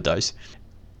to include those.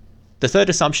 The third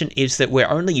assumption is that we're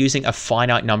only using a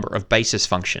finite number of basis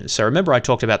functions. So remember I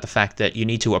talked about the fact that you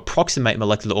need to approximate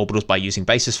molecular orbitals by using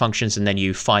basis functions, and then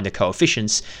you find the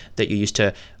coefficients that you use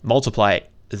to multiply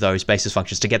those basis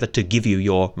functions together to give you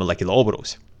your molecular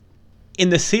orbitals. In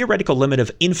the theoretical limit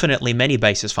of infinitely many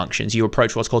basis functions, you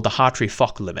approach what's called the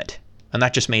Hartree-Fock limit. And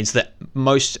that just means that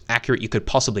most accurate you could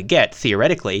possibly get,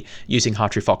 theoretically, using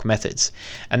Hartree-Fock methods.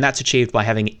 And that's achieved by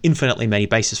having infinitely many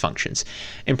basis functions.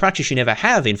 In practice, you never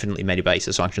have infinitely many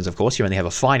basis functions, of course. You only have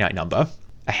a finite number,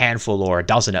 a handful or a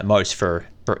dozen at most for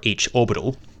each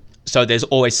orbital. So there's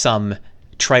always some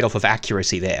trade-off of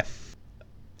accuracy there.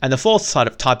 And the fourth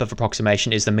type of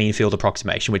approximation is the mean field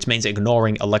approximation, which means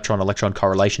ignoring electron-electron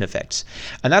correlation effects.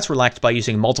 And that's relaxed by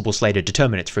using multiple slated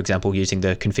determinants, for example, using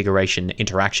the configuration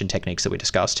interaction techniques that we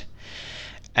discussed.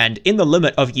 And in the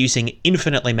limit of using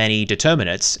infinitely many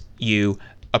determinants, you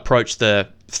approach the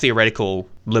theoretical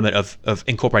limit of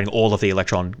incorporating all of the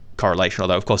electron correlation,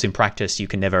 although, of course, in practice, you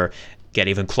can never get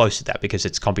even close to that because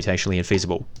it's computationally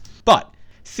infeasible. But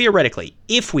theoretically,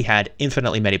 if we had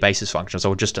infinitely many basis functions,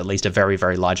 or just at least a very,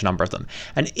 very large number of them,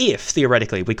 and if,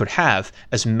 theoretically, we could have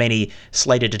as many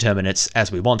slated determinants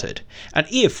as we wanted, and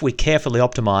if we carefully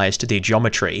optimized the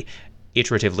geometry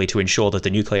iteratively to ensure that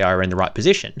the nuclei are in the right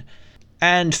position,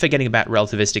 and forgetting about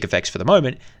relativistic effects for the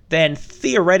moment, then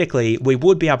theoretically, we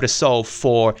would be able to solve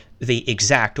for the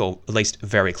exact, or at least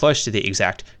very close to the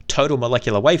exact, total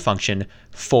molecular wave function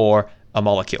for a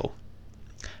molecule.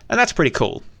 And that's pretty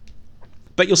cool.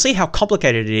 But you'll see how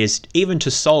complicated it is even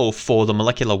to solve for the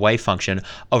molecular wave function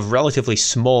of relatively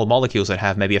small molecules that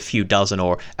have maybe a few dozen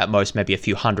or at most maybe a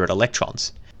few hundred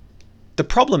electrons. The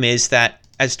problem is that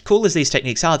as cool as these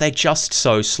techniques are, they're just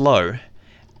so slow.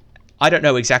 I don't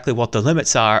know exactly what the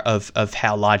limits are of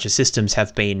how larger systems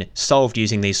have been solved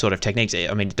using these sort of techniques.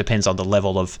 I mean, it depends on the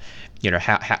level of,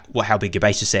 how big your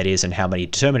basis set is and how many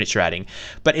determinants you're adding.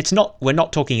 But we're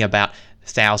not talking about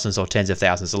thousands or tens of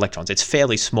thousands of electrons. It's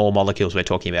fairly small molecules we're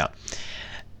talking about.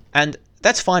 And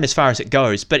that's fine as far as it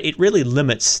goes, but it really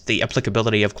limits the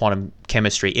applicability of quantum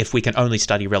chemistry if we can only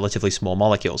study relatively small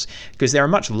molecules, because there are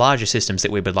much larger systems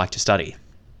that we would like to study.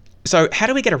 So how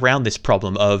do we get around this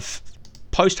problem of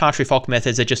post-Hartree-Fock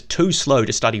methods are just too slow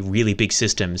to study really big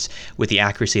systems with the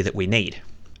accuracy that we need?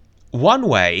 One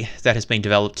way that has been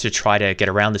developed to try to get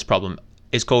around this problem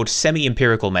is called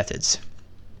semi-empirical methods.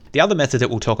 The other method that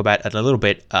we'll talk about in a little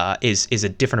bit is a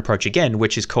different approach again,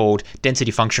 which is called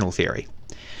density functional theory.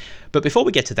 But before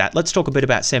we get to that, let's talk a bit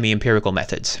about semi-empirical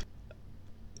methods.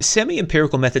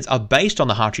 Semi-empirical methods are based on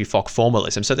the Hartree-Fock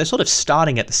formalism, so they're sort of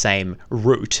starting at the same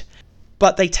root,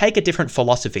 but they take a different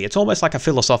philosophy. It's almost like a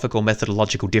philosophical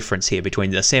methodological difference here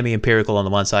between the semi-empirical on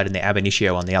the one side and the ab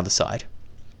initio on the other side.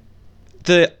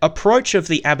 The approach of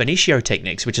the ab initio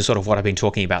techniques, which is sort of what I've been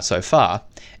talking about so far,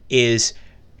 is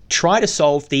try to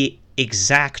solve the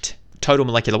exact total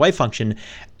molecular wave function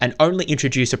and only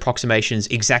introduce approximations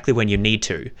exactly when you need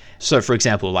to. So for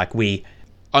example, like we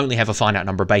only have a finite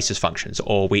number of basis functions,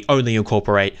 or we only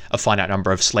incorporate a finite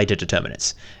number of slated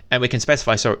determinants. And we can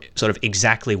specify sort of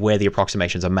exactly where the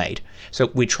approximations are made.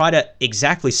 So we try to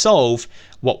exactly solve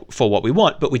for what we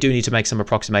want, but we do need to make some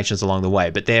approximations along the way.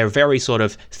 But they're very sort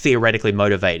of theoretically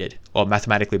motivated, or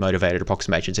mathematically motivated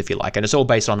approximations, if you like. And it's all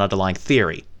based on underlying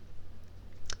theory.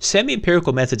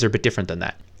 Semi-empirical methods are a bit different than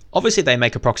that. Obviously, they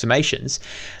make approximations,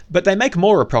 but they make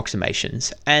more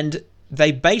approximations, and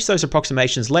they base those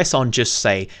approximations less on just,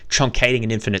 say, truncating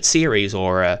an infinite series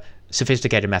or a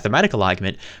sophisticated mathematical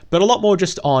argument, but a lot more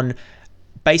just on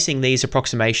basing these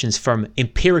approximations from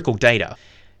empirical data.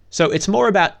 So it's more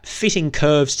about fitting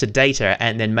curves to data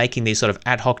and then making these sort of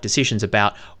ad hoc decisions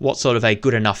about what sort of a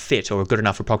good enough fit or a good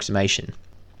enough approximation.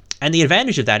 And the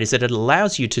advantage of that is that it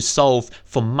allows you to solve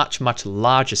for much, much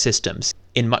larger systems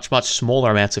in much, much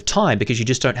smaller amounts of time, because you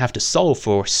just don't have to solve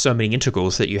for so many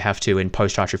integrals that you have to in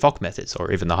post-Hartree-Fock methods,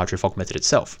 or even the Hartree-Fock method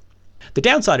itself. The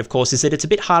downside, of course, is that it's a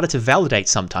bit harder to validate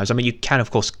sometimes. I mean, you can,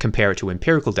 of course, compare it to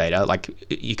empirical data, like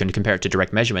you can compare it to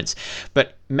direct measurements,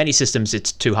 but many systems,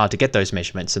 it's too hard to get those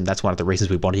measurements, and that's one of the reasons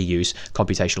we want to use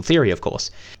computational theory, of course.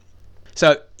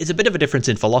 So it's a bit of a difference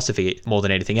in philosophy more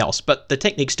than anything else, but the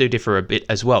techniques do differ a bit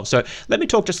as well. So let me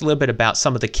talk just a little bit about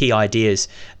some of the key ideas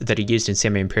that are used in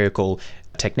semi-empirical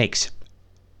techniques.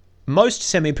 Most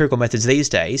semi-empirical methods these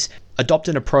days adopt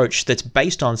an approach that's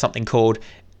based on something called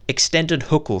extended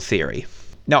Huckel theory.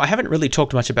 Now, I haven't really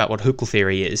talked much about what Huckel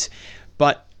theory is,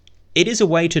 but it is a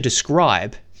way to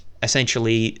describe,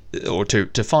 essentially, or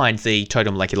to find the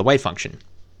total molecular wave function.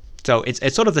 So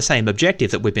it's sort of the same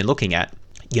objective that we've been looking at.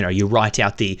 You write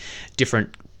out the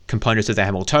different components of the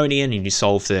Hamiltonian and you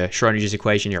solve the Schrodinger's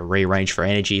equation, you rearrange for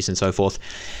energies and so forth.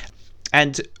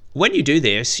 And when you do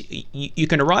this, you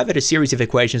can arrive at a series of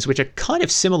equations which are kind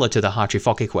of similar to the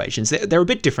Hartree-Fock equations. They're a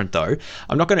bit different, though.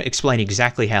 I'm not going to explain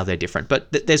exactly how they're different,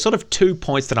 but there's sort of 2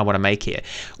 points that I want to make here.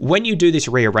 When you do this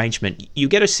rearrangement, you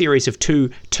get a series of 2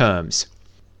 terms.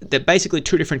 They're basically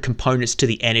 2 different components to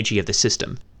the energy of the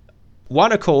system.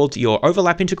 One are called your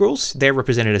overlap integrals. They're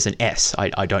represented as an S.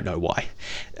 I don't know why.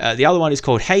 The other one is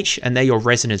called H, and they're your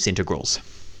resonance integrals.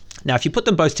 Now, if you put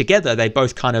them both together, they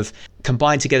both kind of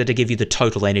combine together to give you the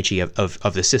total energy of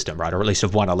the system, right? Or at least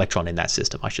of one electron in that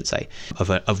system, I should say,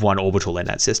 of one orbital in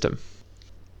that system.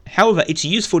 However, it's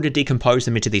useful to decompose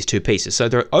them into these 2 pieces. So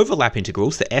the overlap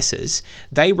integrals, the S's,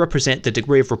 they represent the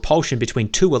degree of repulsion between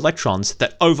 2 electrons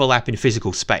that overlap in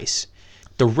physical space.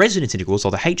 The resonance integrals,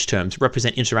 or the H terms,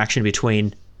 represent interaction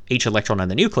between each electron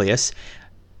and the nucleus,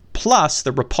 plus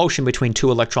the repulsion between 2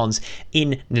 electrons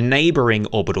in neighboring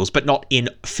orbitals, but not in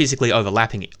physically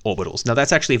overlapping orbitals. Now,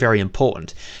 that's actually very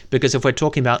important, because if we're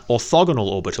talking about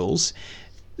orthogonal orbitals,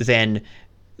 then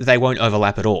they won't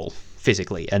overlap at all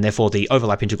physically, and therefore the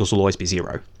overlap integrals will always be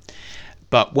 0.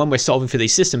 But when we're solving for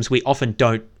these systems, we often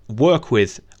don't work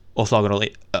with orthogonal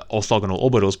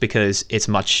orbitals because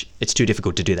it's too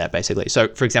difficult to do that, basically. So,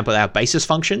 for example, our basis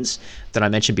functions that I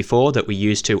mentioned before that we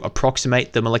use to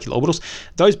approximate the molecular orbitals,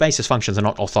 those basis functions are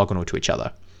not orthogonal to each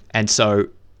other, and so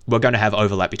we're going to have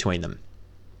overlap between them.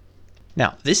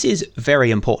 Now, this is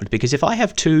very important because if I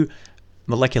have 2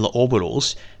 molecular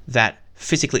orbitals that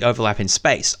physically overlap in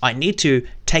space, I need to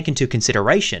take into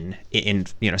consideration in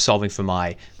solving for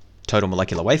my total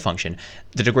molecular wave function,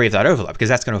 the degree of that overlap, because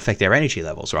that's going to affect their energy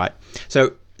levels, right?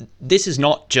 So this is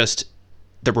not just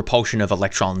the repulsion of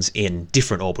electrons in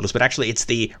different orbitals, but actually it's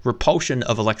the repulsion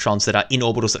of electrons that are in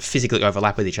orbitals that physically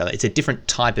overlap with each other. It's a different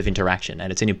type of interaction,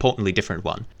 and it's an importantly different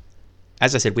one.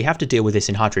 As I said, we have to deal with this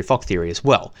in Hartree-Fock theory as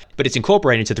well, but it's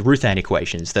incorporated into the Ruthan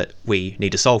equations that we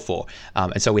need to solve for,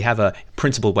 and so we have a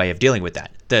principled way of dealing with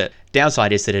that. The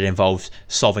downside is that it involves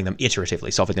solving them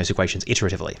iteratively, solving those equations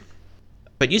iteratively.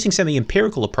 But using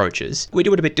semi-empirical approaches, we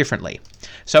do it a bit differently.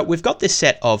 So we've got this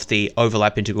set of the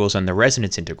overlap integrals and the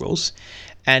resonance integrals,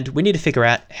 and we need to figure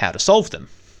out how to solve them.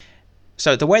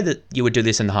 So the way that you would do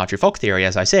this in the Hartree-Fock theory,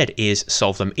 as I said, is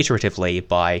solve them iteratively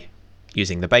by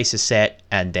using the basis set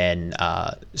and then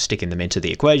sticking them into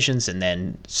the equations and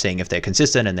then seeing if they're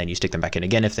consistent, and then you stick them back in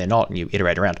again if they're not, and you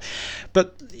iterate around.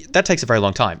 But that takes a very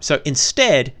long time. So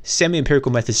instead,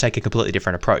 semi-empirical methods take a completely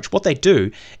different approach. What they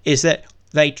do is that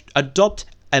they adopt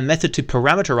a method to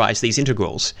parameterize these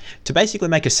integrals to basically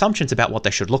make assumptions about what they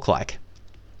should look like.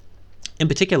 In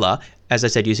particular, as I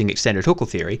said, using extended Hückel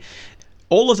theory,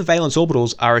 all of the valence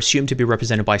orbitals are assumed to be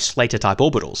represented by Slater-type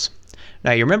orbitals.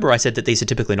 Now, you remember I said that these are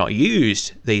typically not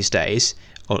used these days,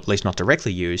 or at least not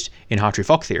directly used, in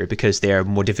Hartree-Fock theory because they're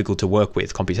more difficult to work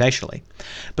with computationally.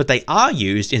 But they are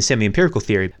used in semi-empirical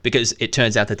theory because it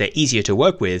turns out that they're easier to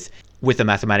work with the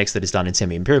mathematics that is done in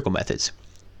semi-empirical methods.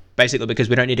 Basically because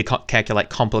we don't need to calculate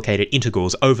complicated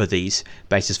integrals over these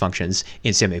basis functions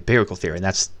in semi-empirical theory, and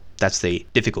that's the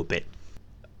difficult bit.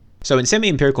 So in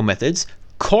semi-empirical methods,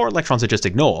 core electrons are just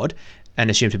ignored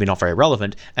and assumed to be not very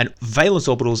relevant, and valence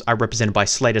orbitals are represented by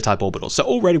Slater-type orbitals. So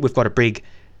already we've got a big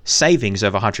savings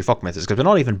over Hartree-Fock methods because we're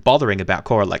not even bothering about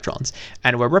core electrons,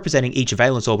 and we're representing each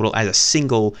valence orbital as a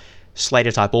single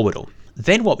Slater-type orbital.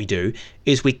 Then what we do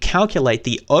is we calculate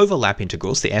the overlap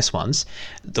integrals, the S ones,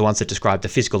 the ones that describe the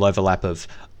physical overlap of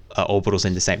orbitals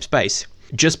in the same space,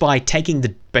 just by taking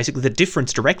basically the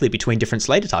difference directly between different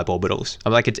Slater-type orbitals.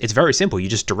 It's very simple. You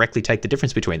just directly take the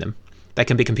difference between them. They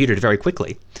can be computed very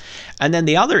quickly. And then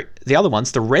the other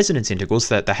ones, the resonance integrals,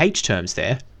 the H terms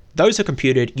there, those are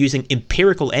computed using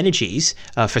empirical energies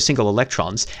for single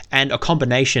electrons and a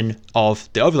combination of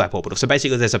the overlap orbital. So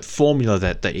basically there's a formula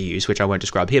that you use, which I won't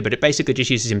describe here, but it basically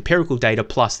just uses empirical data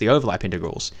plus the overlap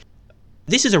integrals.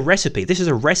 This is a recipe. This is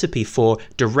a recipe for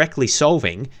directly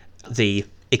solving the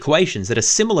equations that are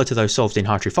similar to those solved in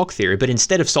Hartree-Fock theory, but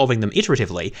instead of solving them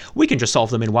iteratively, we can just solve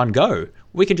them in one go.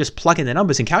 We can just plug in the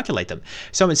numbers and calculate them.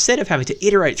 So instead of having to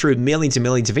iterate through millions and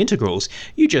millions of integrals,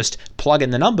 you just plug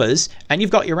in the numbers and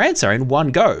you've got your answer in one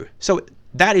go. So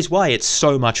that is why it's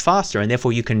so much faster, and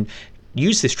therefore you can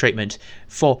use this treatment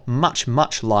for much,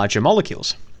 much larger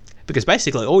molecules. Because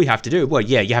basically all you have to do,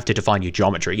 you have to define your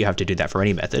geometry. You have to do that for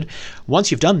any method. Once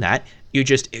you've done that, you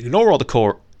just ignore all the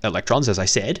core electrons, as I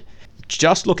said,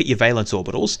 just look at your valence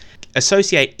orbitals,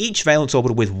 associate each valence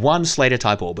orbital with one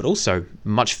Slater-type orbital, so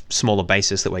much smaller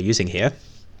basis that we're using here.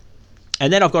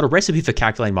 And then I've got a recipe for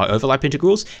calculating my overlap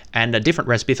integrals and a different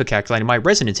recipe for calculating my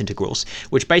resonance integrals,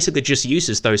 which basically just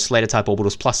uses those Slater-type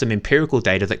orbitals plus some empirical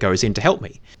data that goes in to help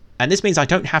me. And this means I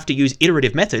don't have to use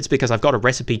iterative methods because I've got a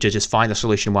recipe to just find the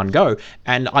solution in one go,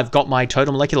 and I've got my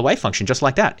total molecular wave function just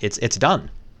like that. It's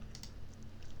done.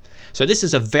 So this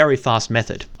is a very fast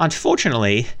method.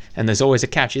 Unfortunately, and there's always a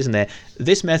catch, isn't there,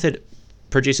 this method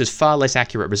produces far less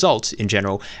accurate results in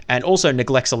general, and also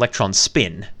neglects electron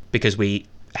spin because we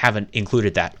haven't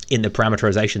included that in the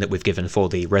parameterization that we've given for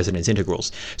the resonance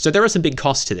integrals. So there are some big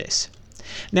costs to this.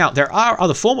 Now, there are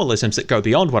other formalisms that go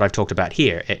beyond what I've talked about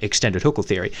here, extended Huckel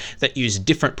theory, that use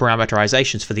different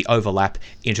parameterizations for the overlap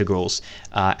integrals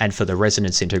and for the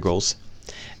resonance integrals,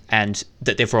 and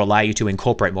that therefore allow you to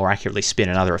incorporate more accurately spin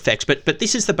and other effects. But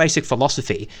this is the basic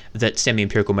philosophy that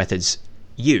semi-empirical methods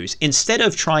use. Instead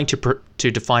of trying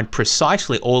to define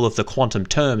precisely all of the quantum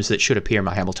terms that should appear in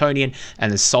my Hamiltonian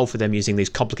and then solve for them using these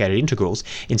complicated integrals,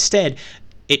 instead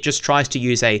it just tries to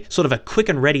use a sort of a quick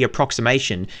and ready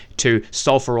approximation to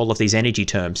solve for all of these energy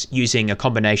terms using a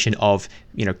combination of,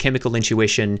 chemical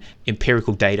intuition,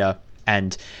 empirical data,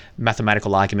 and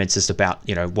mathematical arguments as about,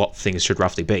 what things should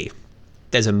roughly be.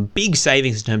 There's a big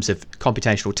savings in terms of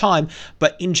computational time,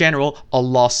 but in general, a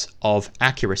loss of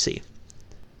accuracy.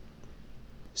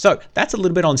 So that's a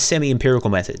little bit on semi-empirical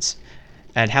methods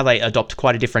and how they adopt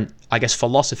quite a different,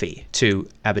 philosophy to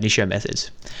ab initio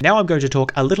methods. Now I'm going to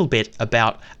talk a little bit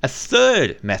about a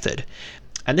third method,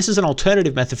 and this is an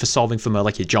alternative method for solving for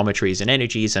molecular geometries and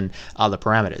energies and other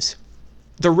parameters.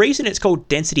 The reason it's called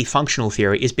density functional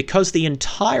theory is because the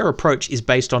entire approach is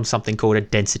based on something called a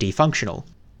density functional.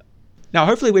 Now,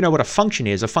 hopefully we know what a function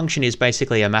is. A function is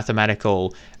basically a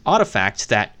mathematical artifact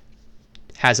that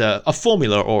has a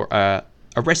formula or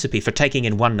a recipe for taking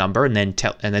in one number and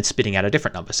then spitting out a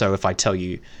different number. So if I tell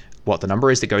you what the number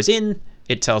is that goes in,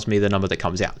 it tells me the number that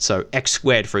comes out. So x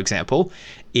squared, for example,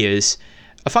 is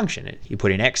a function. You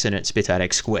put in x and it spits out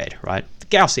x squared, right?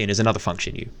 Gaussian is another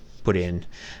function. You put in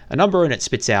a number and it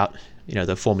spits out,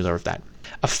 the formula of that.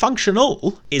 A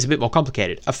functional is a bit more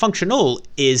complicated. A functional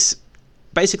is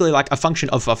basically like a function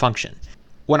of a function.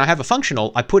 When I have a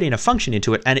functional, I put in a function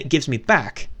into it and it gives me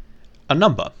back a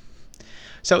number.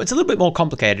 So it's a little bit more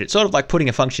complicated. It's sort of like putting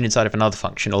a function inside of another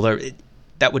function, although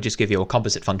that would just give you a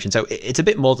composite function. So it's a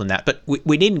bit more than that, but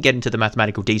we needn't get into the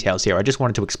mathematical details here. I just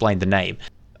wanted to explain the name.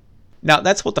 Now,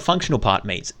 that's what the functional part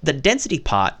means. The density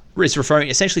part is referring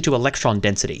essentially to electron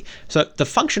density. So the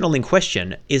functional in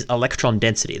question is electron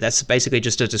density. That's basically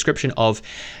just a description of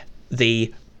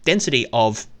the density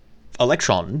of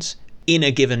electrons in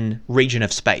a given region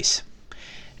of space.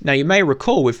 Now, you may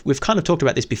recall we've kind of talked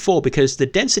about this before because the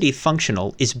density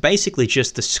functional is basically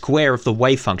just the square of the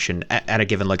wave function at a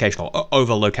given location or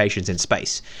over locations in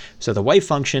space. So the wave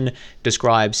function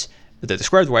describes the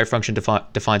square of the wave function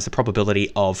defines the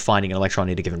probability of finding an electron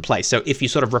in a given place. So if you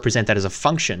sort of represent that as a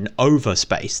function over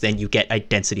space, then you get a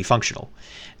density functional,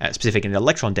 specifically an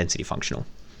electron density functional.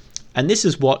 And this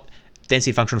is what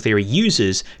density functional theory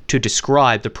uses to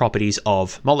describe the properties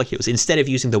of molecules. Instead of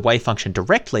using the wave function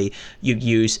directly, you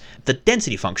use the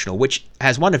density functional, which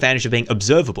has one advantage of being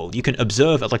observable. You can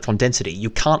observe electron density. You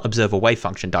can't observe a wave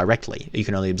function directly. You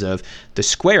can only observe the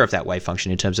square of that wave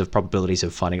function in terms of probabilities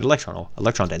of finding an electron or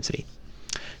electron density.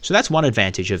 So that's one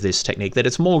advantage of this technique, that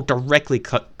it's more directly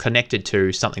connected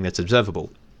to something that's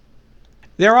observable.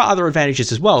 There are other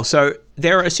advantages as well. So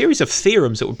there are a series of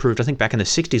theorems that were proved, I think back in the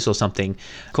 60s or something,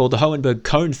 called the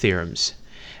Hohenberg-Kohn theorems.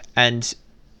 And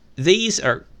these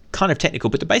are kind of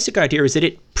technical, but the basic idea is that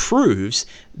it proves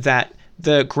that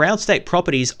the ground state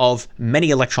properties of many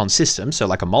electron systems, so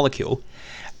like a molecule,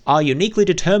 are uniquely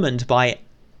determined by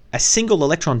a single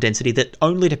electron density that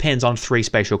only depends on 3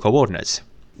 spatial coordinates.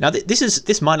 Now,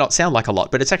 this might not sound like a lot,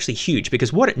 but it's actually huge,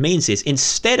 because what it means is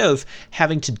instead of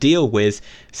having to deal with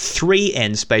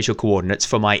 3n spatial coordinates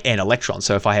for my n electrons,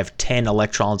 so if I have 10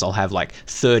 electrons, I'll have like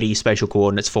 30 spatial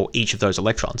coordinates for each of those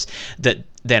electrons that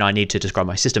then I need to describe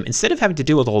my system. Instead of having to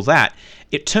deal with all that,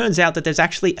 it turns out that there's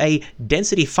actually a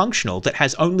density functional that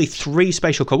has only 3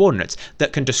 spatial coordinates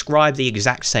that can describe the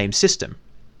exact same system.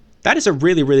 That is a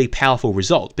really, really powerful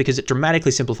result because it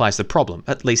dramatically simplifies the problem,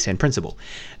 at least in principle.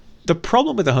 The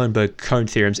problem with the Hohenberg-Kohn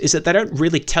theorems is that they don't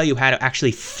really tell you how to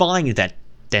actually find that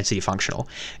density functional.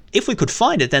 If we could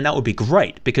find it, then that would be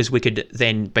great, because we could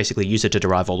then basically use it to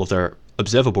derive all of the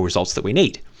observable results that we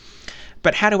need.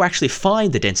 But how to actually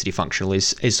find the density functional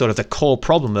is sort of the core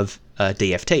problem of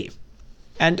DFT.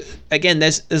 And again,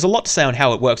 there's a lot to say on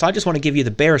how it works. I just want to give you the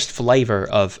barest flavor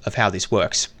of how this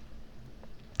works.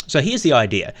 So here's the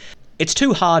idea. It's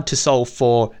too hard to solve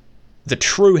for the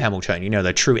true Hamiltonian,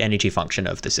 the true energy function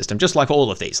of the system, just like all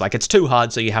of these. Like, it's too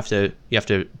hard, so you have to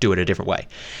do it a different way.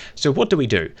 So what do we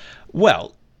do?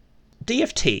 Well,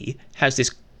 DFT has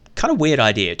this kind of weird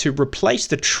idea to replace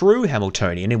the true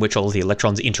Hamiltonian, in which all the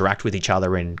electrons interact with each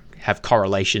other and have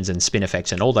correlations and spin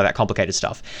effects and all that complicated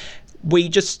stuff. We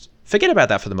just forget about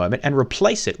that for the moment and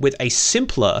replace it with a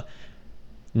simpler,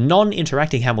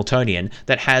 non-interacting Hamiltonian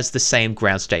that has the same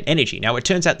ground state energy. Now, it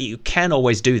turns out that you can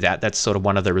always do that. That's sort of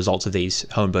one of the results of these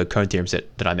Hohenberg-Kohn theorems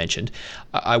that I mentioned.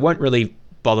 I won't really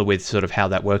bother with sort of how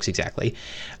that works exactly.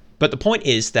 But the point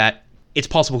is that it's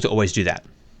possible to always do that.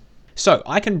 So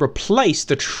I can replace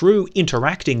the true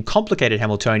interacting complicated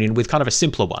Hamiltonian with kind of a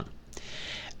simpler one.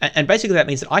 And basically that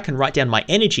means that I can write down my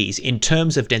energies in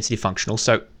terms of density functional.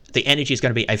 So the energy is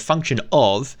going to be a function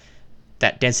of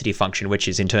that density function, which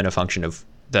is in turn a function of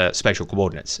the spatial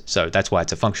coordinates. So that's why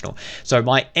it's a functional. So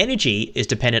my energy is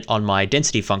dependent on my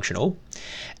density functional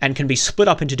and can be split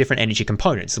up into different energy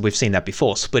components. We've seen that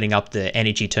before, splitting up the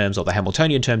energy terms or the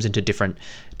Hamiltonian terms into different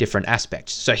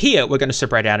aspects. So here we're going to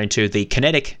separate out into the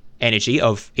kinetic energy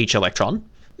of each electron,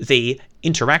 the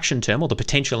interaction term or the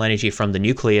potential energy from the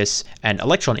nucleus and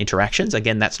electron interactions.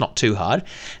 Again, that's not too hard.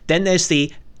 Then there's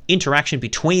the interaction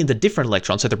between the different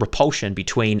electrons, so the repulsion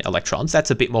between electrons. That's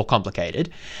a bit more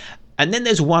complicated. And then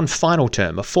there's one final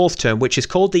term, a fourth term, which is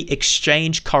called the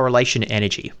exchange correlation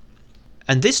energy.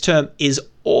 And this term is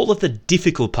all of the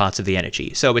difficult parts of the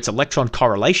energy. So it's electron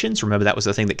correlations. Remember, that was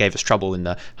the thing that gave us trouble in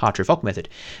the Hartree-Fock method.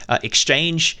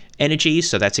 Exchange energies,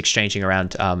 so that's exchanging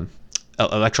around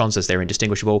electrons as they're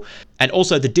indistinguishable. And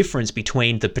also the difference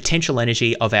between the potential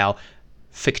energy of our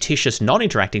fictitious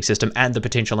non-interacting system and the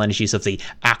potential energies of the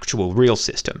actual real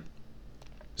system.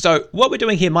 So what we're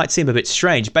doing here might seem a bit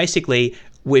strange. Basically,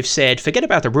 we've said, forget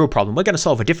about the real problem. We're going to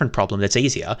solve a different problem that's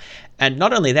easier. And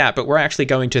not only that, but we're actually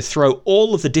going to throw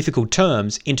all of the difficult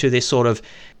terms into this sort of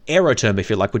error term, if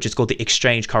you like, which is called the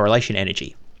exchange correlation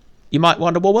energy. You might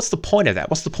wonder, well, what's the point of that?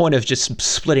 What's the point of just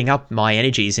splitting up my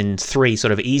energies in three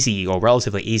sort of easy or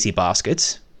relatively easy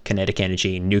baskets? Kinetic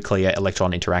energy, nuclear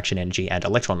electron interaction energy, and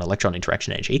electron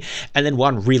interaction energy, and then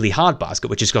one really hard basket,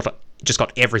 which has just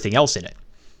got everything else in it.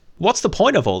 What's the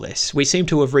point of all this? We seem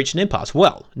to have reached an impasse.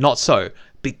 Well, not so,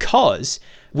 because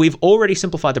we've already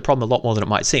simplified the problem a lot more than it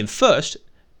might seem. First,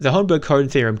 the Hohenberg-Kohn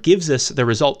theorem gives us the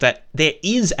result that there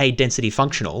is a density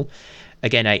functional,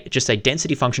 again, just a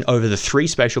density function over the three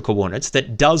spatial coordinates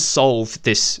that does solve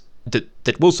this,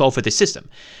 that will solve for this system.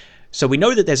 So we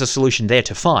know that there's a solution there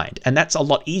to find, and that's a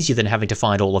lot easier than having to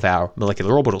find all of our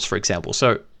molecular orbitals, for example.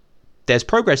 So there's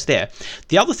progress there.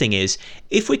 The other thing is,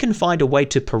 if we can find a way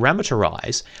to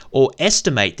parameterize or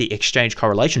estimate the exchange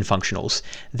correlation functionals,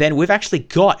 then we've actually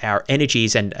got our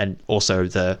energies and also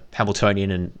the Hamiltonian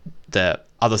and the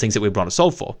other things that we want to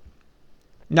solve for.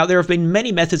 Now, there have been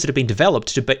many methods that have been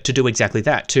developed to do exactly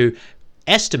that, to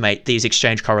estimate these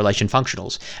exchange correlation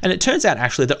functionals. And it turns out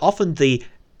actually that often the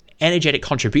energetic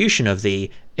contribution of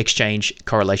the exchange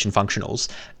correlation functionals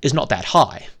is not that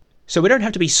high. So we don't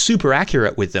have to be super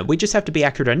accurate with them. We just have to be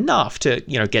accurate enough to,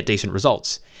 get decent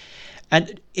results.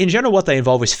 And in general, what they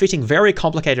involve is fitting very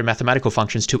complicated mathematical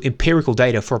functions to empirical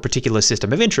data for a particular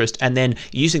system of interest, and then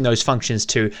using those functions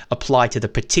to apply to the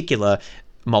particular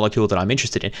molecule that I'm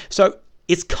interested in. So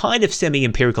it's kind of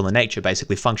semi-empirical in nature,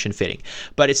 basically function fitting,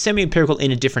 but it's semi-empirical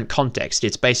in a different context.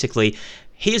 It's basically,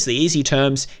 here's the easy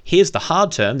terms, here's the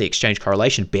hard term, the exchange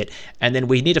correlation bit, and then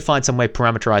we need to find some way of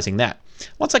parameterizing that.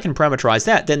 Once I can parameterize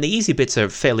that, then the easy bits are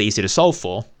fairly easy to solve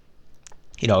for.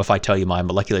 If I tell you my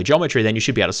molecular geometry, then you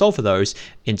should be able to solve for those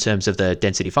in terms of the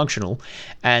density functional.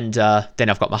 And then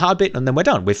I've got my hard bit, and then we're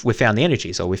done. We've found the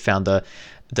energies, or we've found the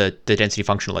density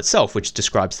functional itself, which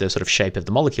describes the sort of shape of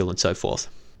the molecule and so forth.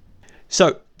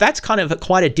 So that's kind of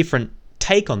quite a different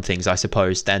take on things, I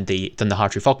suppose, than the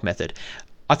Hartree-Fock method.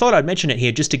 I thought I'd mention it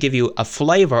here just to give you a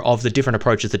flavor of the different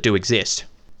approaches that do exist.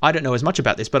 I don't know as much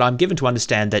about this, but I'm given to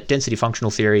understand that density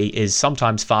functional theory is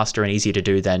sometimes faster and easier to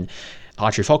do than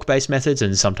Hartree-Fock based methods,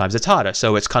 and sometimes it's harder.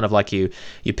 So it's kind of like you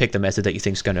pick the method that you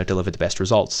think is going to deliver the best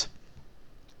results.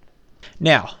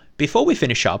 Now, before we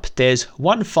finish up, there's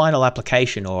one final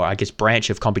application, or I guess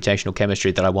branch of computational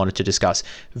chemistry that I wanted to discuss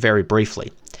very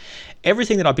briefly.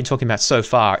 Everything that I've been talking about so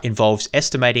far involves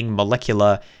estimating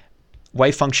molecular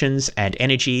wave functions and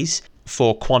energies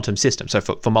for quantum systems, so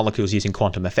for molecules using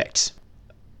quantum effects.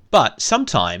 But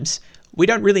sometimes we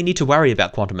don't really need to worry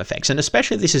about quantum effects, and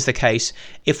especially this is the case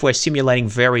if we're simulating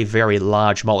very, very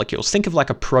large molecules. Think of like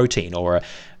a protein or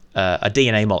a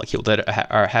DNA molecule that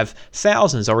have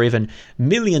thousands or even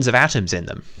millions of atoms in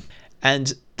them.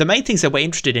 And the main things that we're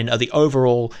interested in are the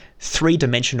overall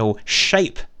three-dimensional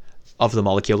shape of the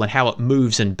molecule and how it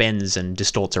moves and bends and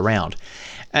distorts around.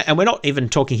 And we're not even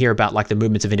talking here about like the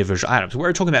movements of individual atoms.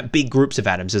 We're talking about big groups of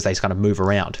atoms as they kind of move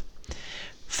around.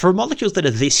 For molecules that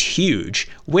are this huge,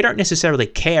 we don't necessarily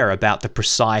care about the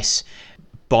precise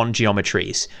bond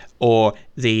geometries or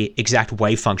the exact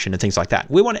wave function and things like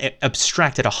that. We want to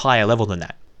abstract at a higher level than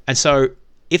that. And so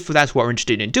if that's what we're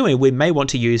interested in doing, we may want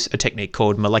to use a technique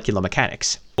called molecular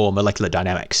mechanics or molecular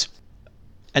dynamics.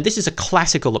 And this is a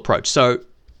classical approach. So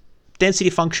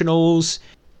density functionals,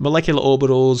 molecular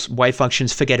orbitals, wave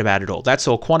functions, forget about it all. That's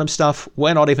all quantum stuff.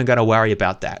 We're not even going to worry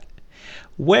about that.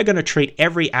 We're going to treat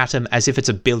every atom as if it's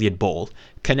a billiard ball,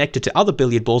 connected to other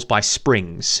billiard balls by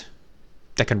springs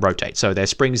that can rotate. So they're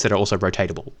springs that are also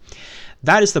rotatable.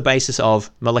 That is the basis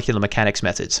of molecular mechanics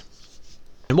methods.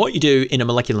 And what you do in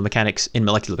molecular mechanics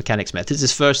methods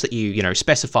is first that you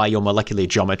specify your molecular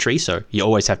geometry. So you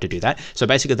always have to do that. So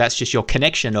basically that's just your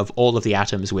connection of all of the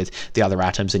atoms with the other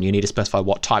atoms, and you need to specify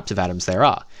what types of atoms there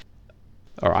are.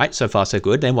 All right, so far so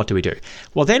good. Then what do we do?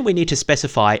 Well, then we need to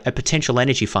specify a potential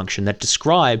energy function that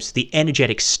describes the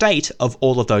energetic state of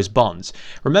all of those bonds.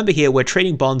 Remember here, we're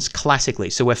treating bonds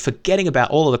classically, so we're forgetting about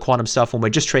all of the quantum stuff and we're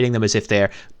just treating them as if they're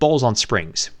balls on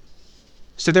springs.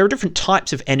 So there are different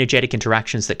types of energetic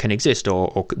interactions that can exist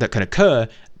or that can occur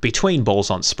between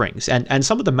balls on springs. And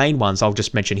some of the main ones I'll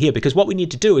just mention here, because what we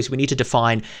need to do is we need to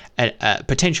define a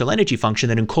potential energy function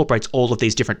that incorporates all of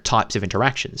these different types of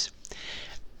interactions.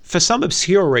 For some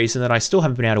obscure reason that I still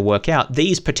haven't been able to work out,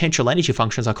 these potential energy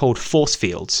functions are called force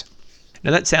fields.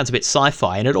 Now that sounds a bit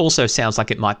sci-fi, and it also sounds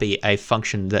like it might be a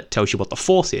function that tells you what the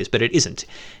force is, but it isn't.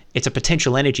 It's a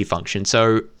potential energy function,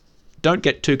 so don't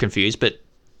get too confused, but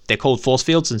they're called force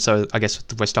fields, and so I guess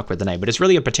we're stuck with the name, but it's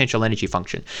really a potential energy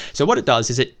function. So what it does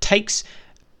is it takes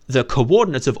the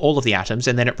coordinates of all of the atoms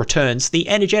and then it returns the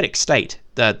energetic state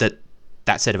that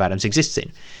set of atoms exists in.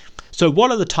 So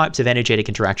what are the types of energetic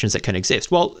interactions that can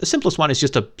exist? Well, the simplest one is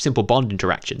just a simple bond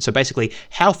interaction. So basically,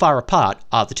 how far apart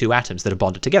are the two atoms that are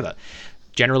bonded together?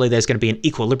 Generally, there's going to be an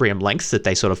equilibrium length that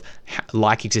they sort of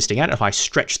like existing at. If I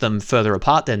stretch them further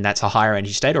apart, then that's a higher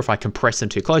energy state, or if I compress them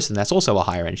too close, then that's also a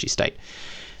higher energy state.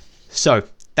 So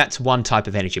that's one type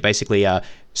of energy, basically a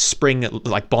spring,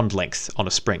 like bond length on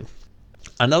a spring.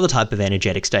 Another type of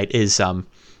energetic state is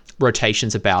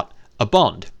rotations about a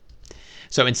bond.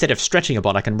 So instead of stretching a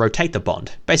bond, I can rotate the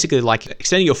bond, basically like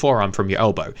extending your forearm from your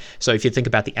elbow. So if you think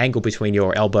about the angle between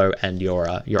your elbow and your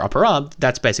upper arm,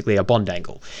 that's basically a bond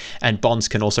angle. And bonds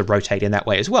can also rotate in that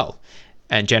way as well.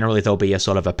 And generally there'll be a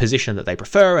sort of a position that they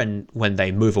prefer, and when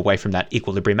they move away from that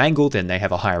equilibrium angle, then they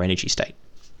have a higher energy state.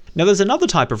 Now there's another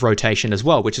type of rotation as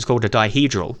well, which is called a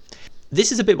dihedral.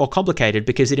 This is a bit more complicated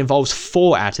because it involves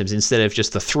 4 atoms instead of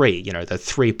just the 3, the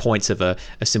 3 points of a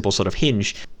simple sort of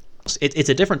hinge. It's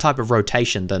a different type of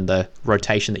rotation than the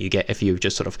rotation that you get if you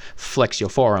just sort of flex your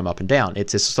forearm up and down.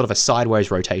 It's a sort of a sideways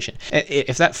rotation.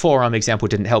 If that forearm example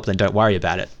didn't help, then don't worry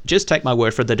about it. Just take my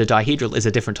word for it that a dihedral is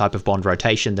a different type of bond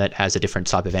rotation that has a different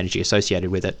type of energy associated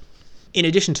with it. In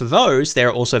addition to those, there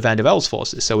are also van der Waals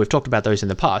forces. So we've talked about those in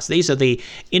the past. These are the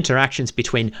interactions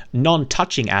between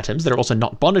non-touching atoms that are also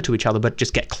not bonded to each other, but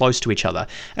just get close to each other.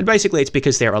 And basically it's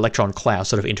because their electron clouds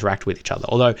sort of interact with each other.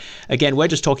 Although, again, we're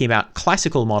just talking about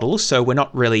classical models, so we're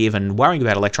not really even worrying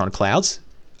about electron clouds.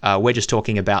 We're just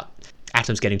talking about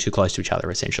atoms getting too close to each other,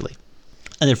 essentially.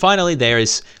 And then finally, there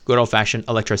is good old-fashioned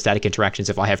electrostatic interactions.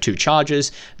 If I have 2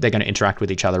 charges, they're going to interact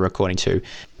with each other according to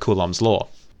Coulomb's law.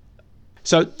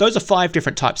 So those are 5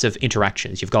 different types of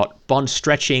interactions. You've got bond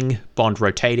stretching, bond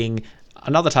rotating,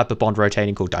 another type of bond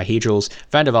rotating called dihedrals,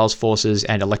 van der Waals forces,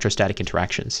 and electrostatic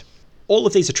interactions. All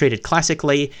of these are treated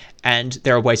classically, and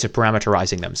there are ways of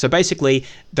parameterizing them. So basically,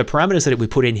 the parameters that we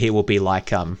put in here will be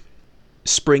like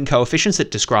spring coefficients that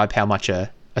describe how much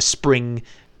a spring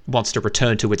wants to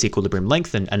return to its equilibrium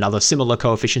length, and another similar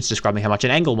coefficients describing how much an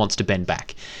angle wants to bend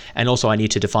back. And also I need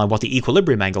to define what the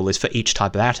equilibrium angle is for each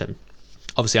type of atom.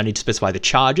 Obviously, I need to specify the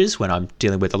charges when I'm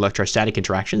dealing with electrostatic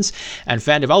interactions, and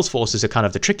van der Waals forces are kind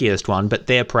of the trickiest one, but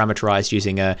they're parameterized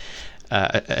using a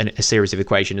series of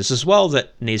equations as well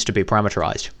that needs to be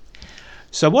parameterized.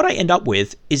 So what I end up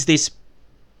with is this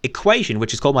equation,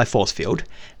 which is called my force field,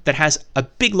 that has a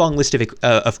big long list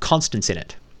of constants in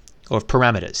it, or of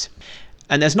parameters.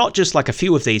 And there's not just like a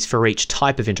few of these for each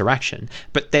type of interaction,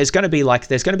 but there's going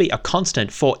to be a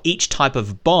constant for each type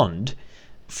of bond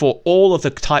for all of the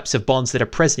types of bonds that are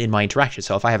present in my interaction.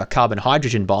 So if I have a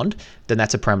carbon-hydrogen bond, then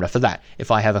that's a parameter for that. If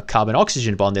I have a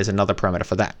carbon-oxygen bond, there's another parameter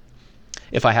for that.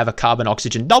 If I have a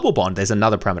carbon-oxygen double bond, there's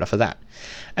another parameter for that.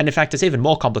 And in fact, it's even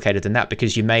more complicated than that,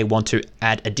 because you may want to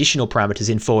add additional parameters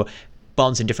in for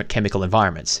bonds in different chemical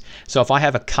environments. So if I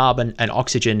have a carbon and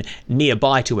oxygen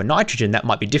nearby to a nitrogen, that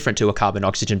might be different to a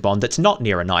carbon-oxygen bond that's not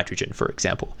near a nitrogen, for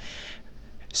example.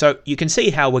 So you can see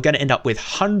how we're going to end up with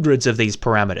hundreds of these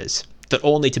parameters that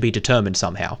all need to be determined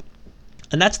somehow.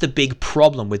 And that's the big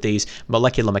problem with these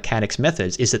molecular mechanics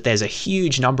methods, is that there's a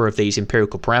huge number of these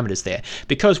empirical parameters there,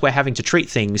 because we're having to treat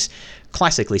things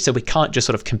classically, so we can't just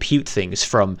sort of compute things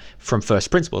from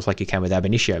first principles like you can with ab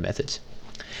initio methods.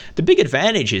 The big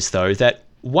advantage is, though, that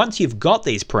once you've got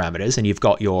these parameters and you've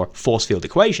got your force field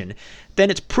equation, then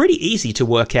it's pretty easy to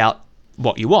work out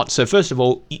what you want. So first of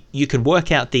all, you can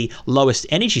work out the lowest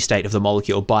energy state of the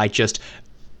molecule by just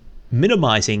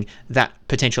minimizing that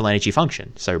potential energy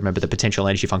function. So remember, the potential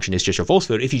energy function is just your force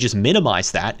field. If you just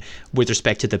minimize that with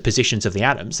respect to the positions of the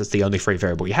atoms, that's the only free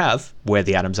variable you have, where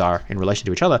the atoms are in relation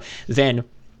to each other, then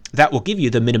that will give you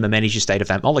the minimum energy state of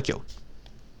that molecule.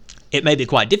 It may be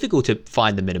quite difficult to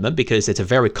find the minimum because it's a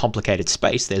very complicated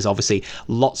space. There's obviously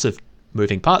lots of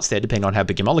moving parts there depending on how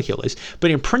big your molecule is, but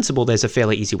in principle there's a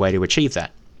fairly easy way to achieve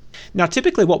that. Now,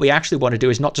 typically what we actually want to do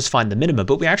is not just find the minimum,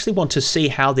 but we actually want to see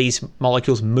how these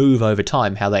molecules move over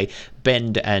time, how they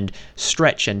bend and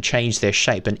stretch and change their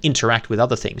shape and interact with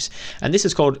other things. And this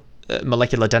is called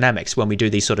molecular dynamics when we do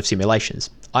these sort of simulations.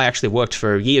 I actually worked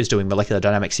for years doing molecular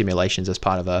dynamics simulations as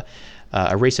part of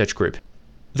a research group.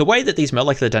 The way that these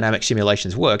molecular dynamic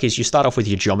simulations work is you start off with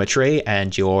your geometry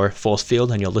and your force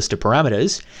field and your list of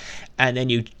parameters, and then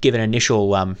you give an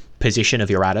initial position of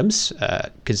your atoms,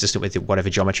 consistent with whatever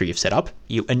geometry you've set up.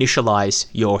 You initialize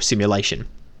your simulation.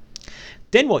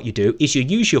 Then what you do is you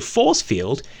use your force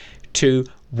field to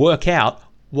work out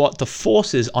what the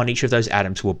forces on each of those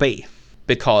atoms will be.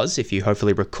 Because, if you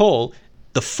hopefully recall,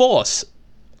 the force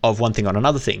of one thing on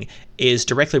another thing is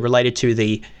directly related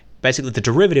to basically the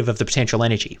derivative of the potential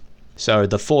energy. So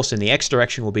the force in the x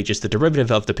direction will be just the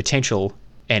derivative of the potential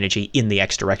energy in the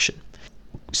x direction.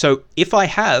 So if I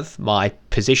have my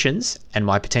positions and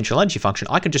my potential energy function,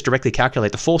 I can just directly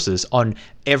calculate the forces on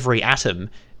every atom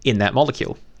in that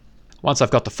molecule. Once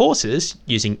I've got the forces,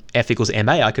 using F equals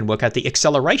ma, I can work out the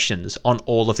accelerations on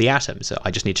all of the atoms. So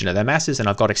I just need to know their masses, and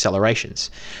I've got accelerations.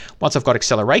 Once I've got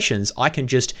accelerations, I can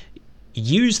just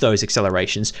use those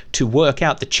accelerations to work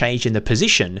out the change in the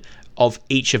position of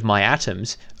each of my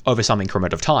atoms over some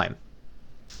increment of time.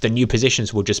 The new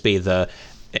positions will just be the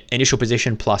initial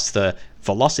position plus the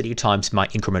velocity times my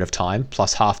increment of time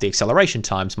plus half the acceleration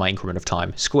times my increment of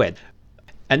time squared.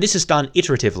 And this is done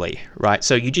iteratively, right?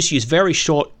 So you just use very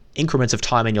short increments of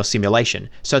time in your simulation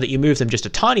so that you move them just a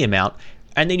tiny amount,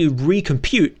 and then you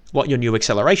recompute what your new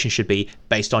acceleration should be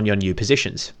based on your new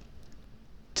positions.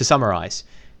 To summarize,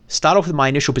 start off with my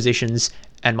initial positions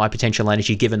and my potential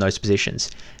energy given those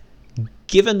positions.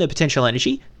 Given the potential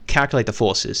energy, calculate the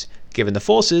forces. Given the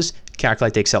forces,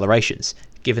 calculate the accelerations.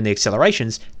 Given the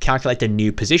accelerations, calculate the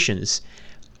new positions.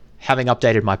 Having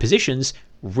updated my positions,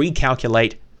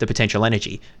 recalculate the potential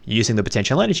energy. Using the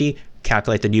potential energy,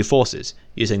 calculate the new forces.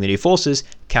 Using the new forces,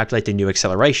 calculate the new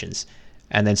accelerations,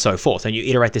 and then so forth. And you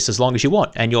iterate this as long as you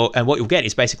want. And what you'll get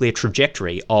is basically a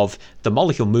trajectory of the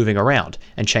molecule moving around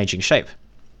and changing shape.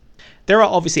 There are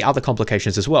obviously other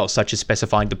complications as well, such as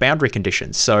specifying the boundary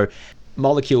conditions. So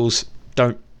molecules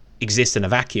don't exist in a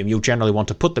vacuum. You'll generally want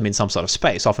to put them in some sort of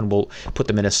space. Often we'll put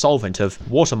them in a solvent of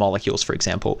water molecules, for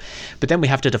example. But then we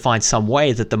have to define some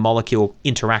way that the molecule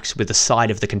interacts with the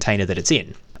side of the container that it's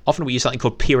in. Often we use something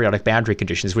called periodic boundary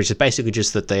conditions, which is basically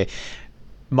just that the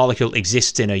molecule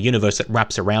exists in a universe that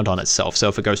wraps around on itself. So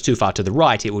if it goes too far to the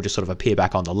right, it will just sort of appear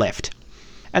back on the left.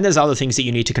 And there's other things that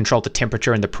you need to control: the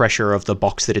temperature and the pressure of the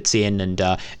box that it's in, and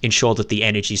ensure that the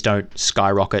energies don't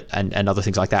skyrocket and other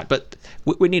things like that. But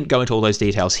we needn't go into all those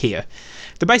details here.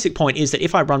 The basic point is that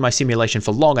if I run my simulation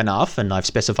for long enough, and I've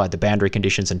specified the boundary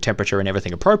conditions and temperature and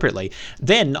everything appropriately,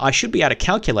 then I should be able to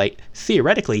calculate,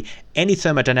 theoretically, any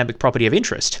thermodynamic property of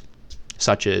interest,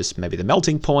 such as maybe the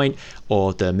melting point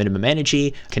or the minimum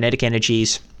energy, kinetic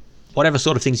energies, whatever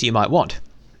sort of things you might want.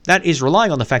 That is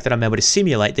relying on the fact that I'm able to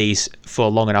simulate these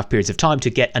for long enough periods of time to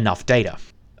get enough data.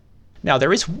 Now,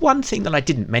 there is one thing that I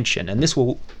didn't mention, and this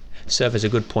will serve as a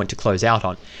good point to close out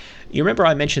on. You remember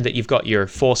I mentioned that you've got your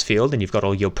force field and you've got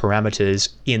all your parameters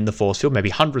in the force field,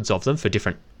 maybe hundreds of them for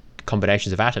different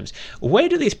combinations of atoms. Where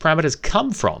do these parameters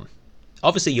come from?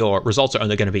 Obviously, your results are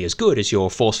only going to be as good as your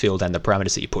force field and the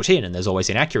parameters that you put in, and there's always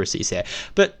inaccuracies there.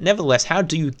 But nevertheless, how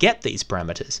do you get these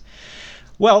parameters?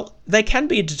 Well, they can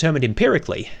be determined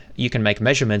empirically. You can make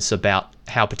measurements about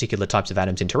how particular types of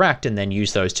atoms interact and then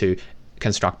use those to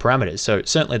construct parameters. So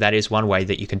certainly that is one way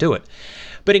that you can do it.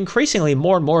 But increasingly,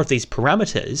 more and more of these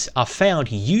parameters are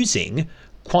found using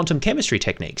quantum chemistry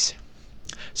techniques.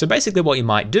 So basically what you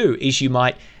might do is you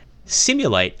might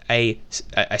simulate a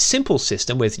simple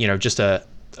system with, just a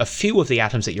few of the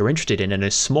atoms that you're interested in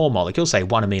a small molecule, say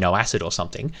one amino acid or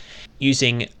something,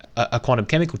 using a quantum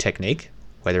chemical technique,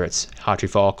 whether it's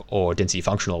Hartree-Fock or density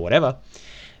functional or whatever.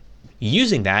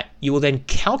 Using that, you will then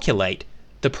calculate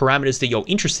the parameters that you're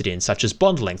interested in, such as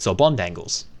bond lengths or bond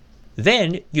angles.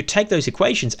 Then you take those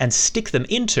equations and stick them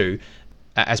into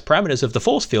as parameters of the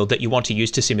force field that you want to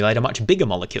use to simulate a much bigger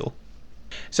molecule.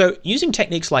 So using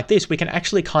techniques like this, we can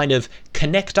actually kind of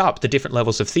connect up the different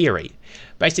levels of theory.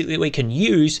 Basically, we can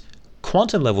use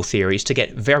quantum level theories to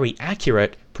get very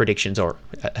accurate predictions, or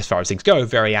as far as things go,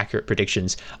 very accurate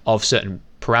predictions of certain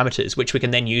parameters, which we can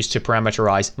then use to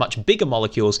parameterize much bigger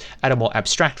molecules at a more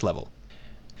abstract level.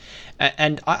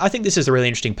 And I think this is a really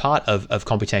interesting part of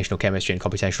computational chemistry and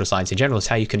computational science in general, is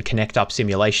how you can connect up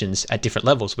simulations at different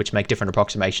levels, which make different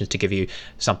approximations to give you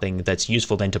something that's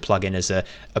useful then to plug in as a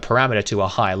parameter to a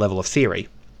higher level of theory.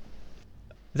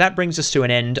 That brings us to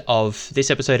an end of this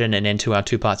episode and an end to our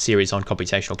two-part series on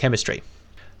computational chemistry.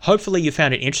 Hopefully you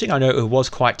found it interesting. I know it was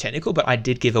quite technical, but I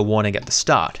did give a warning at the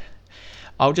start.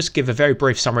 I'll just give a very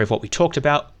brief summary of what we talked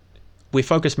about. We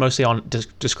focused mostly on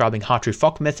describing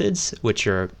Hartree-Fock methods, which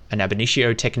are an ab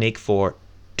initio technique for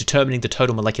determining the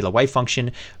total molecular wave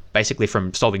function, basically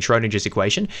from solving Schrodinger's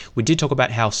equation. We did talk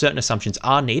about how certain assumptions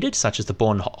are needed, such as the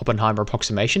Born-Oppenheimer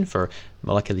approximation for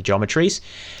molecular geometries,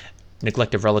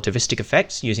 neglect of relativistic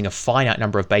effects, using a finite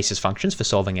number of basis functions for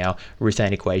solving our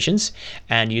Ruthenian equations,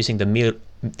 and using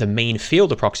the mean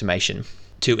field approximation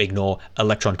to ignore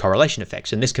electron correlation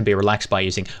effects. And this can be relaxed by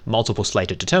using multiple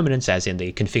slated determinants, as in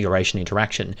the configuration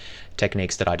interaction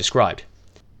techniques that I described.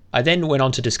 I then went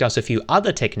on to discuss a few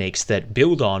other techniques that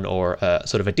build on or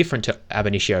sort of are different to ab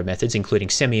initio methods,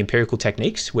 including semi-empirical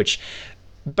techniques, which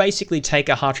basically take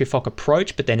a Hartree-Fock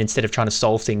approach, but then instead of trying to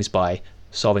solve things by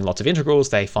solving lots of integrals,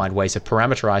 they find ways of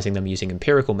parameterizing them using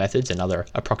empirical methods and other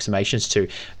approximations to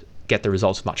get the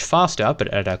results much faster, but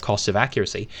at a cost of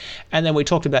accuracy. And then we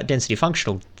talked about density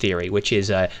functional theory, which is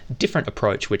a different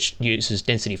approach which uses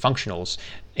density functionals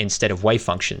instead of wave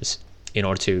functions in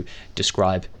order to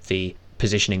describe the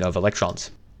positioning of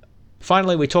electrons.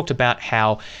 Finally, we talked about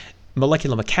how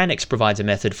molecular mechanics provides a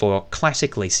method for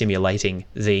classically simulating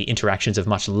the interactions of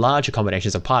much larger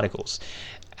combinations of particles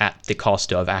at the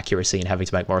cost of accuracy and having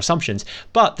to make more assumptions,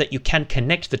 but that you can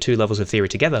connect the two levels of theory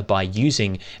together by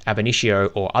using ab initio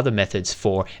or other methods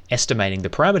for estimating the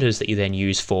parameters that you then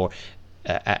use for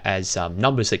as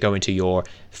numbers that go into your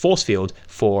force field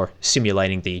for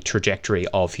simulating the trajectory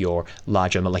of your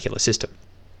larger molecular system.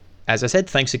 As I said,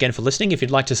 thanks again for listening. If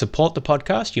you'd like to support the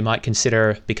podcast, you might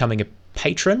consider becoming a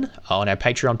patron on our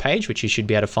Patreon page, which you should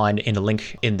be able to find in a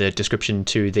link in the description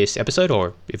to this episode,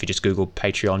 or if you just Google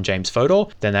Patreon James Fodor,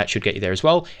 then that should get you there as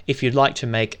well. If you'd like to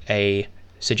make a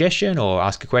suggestion or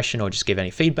ask a question or just give any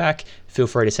feedback, feel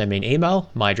free to send me an email.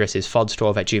 My address is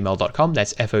fodstorv@gmail.com.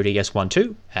 That's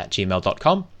FODS12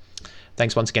 @gmail.com.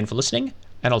 Thanks once again for listening,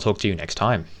 and I'll talk to you next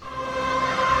time.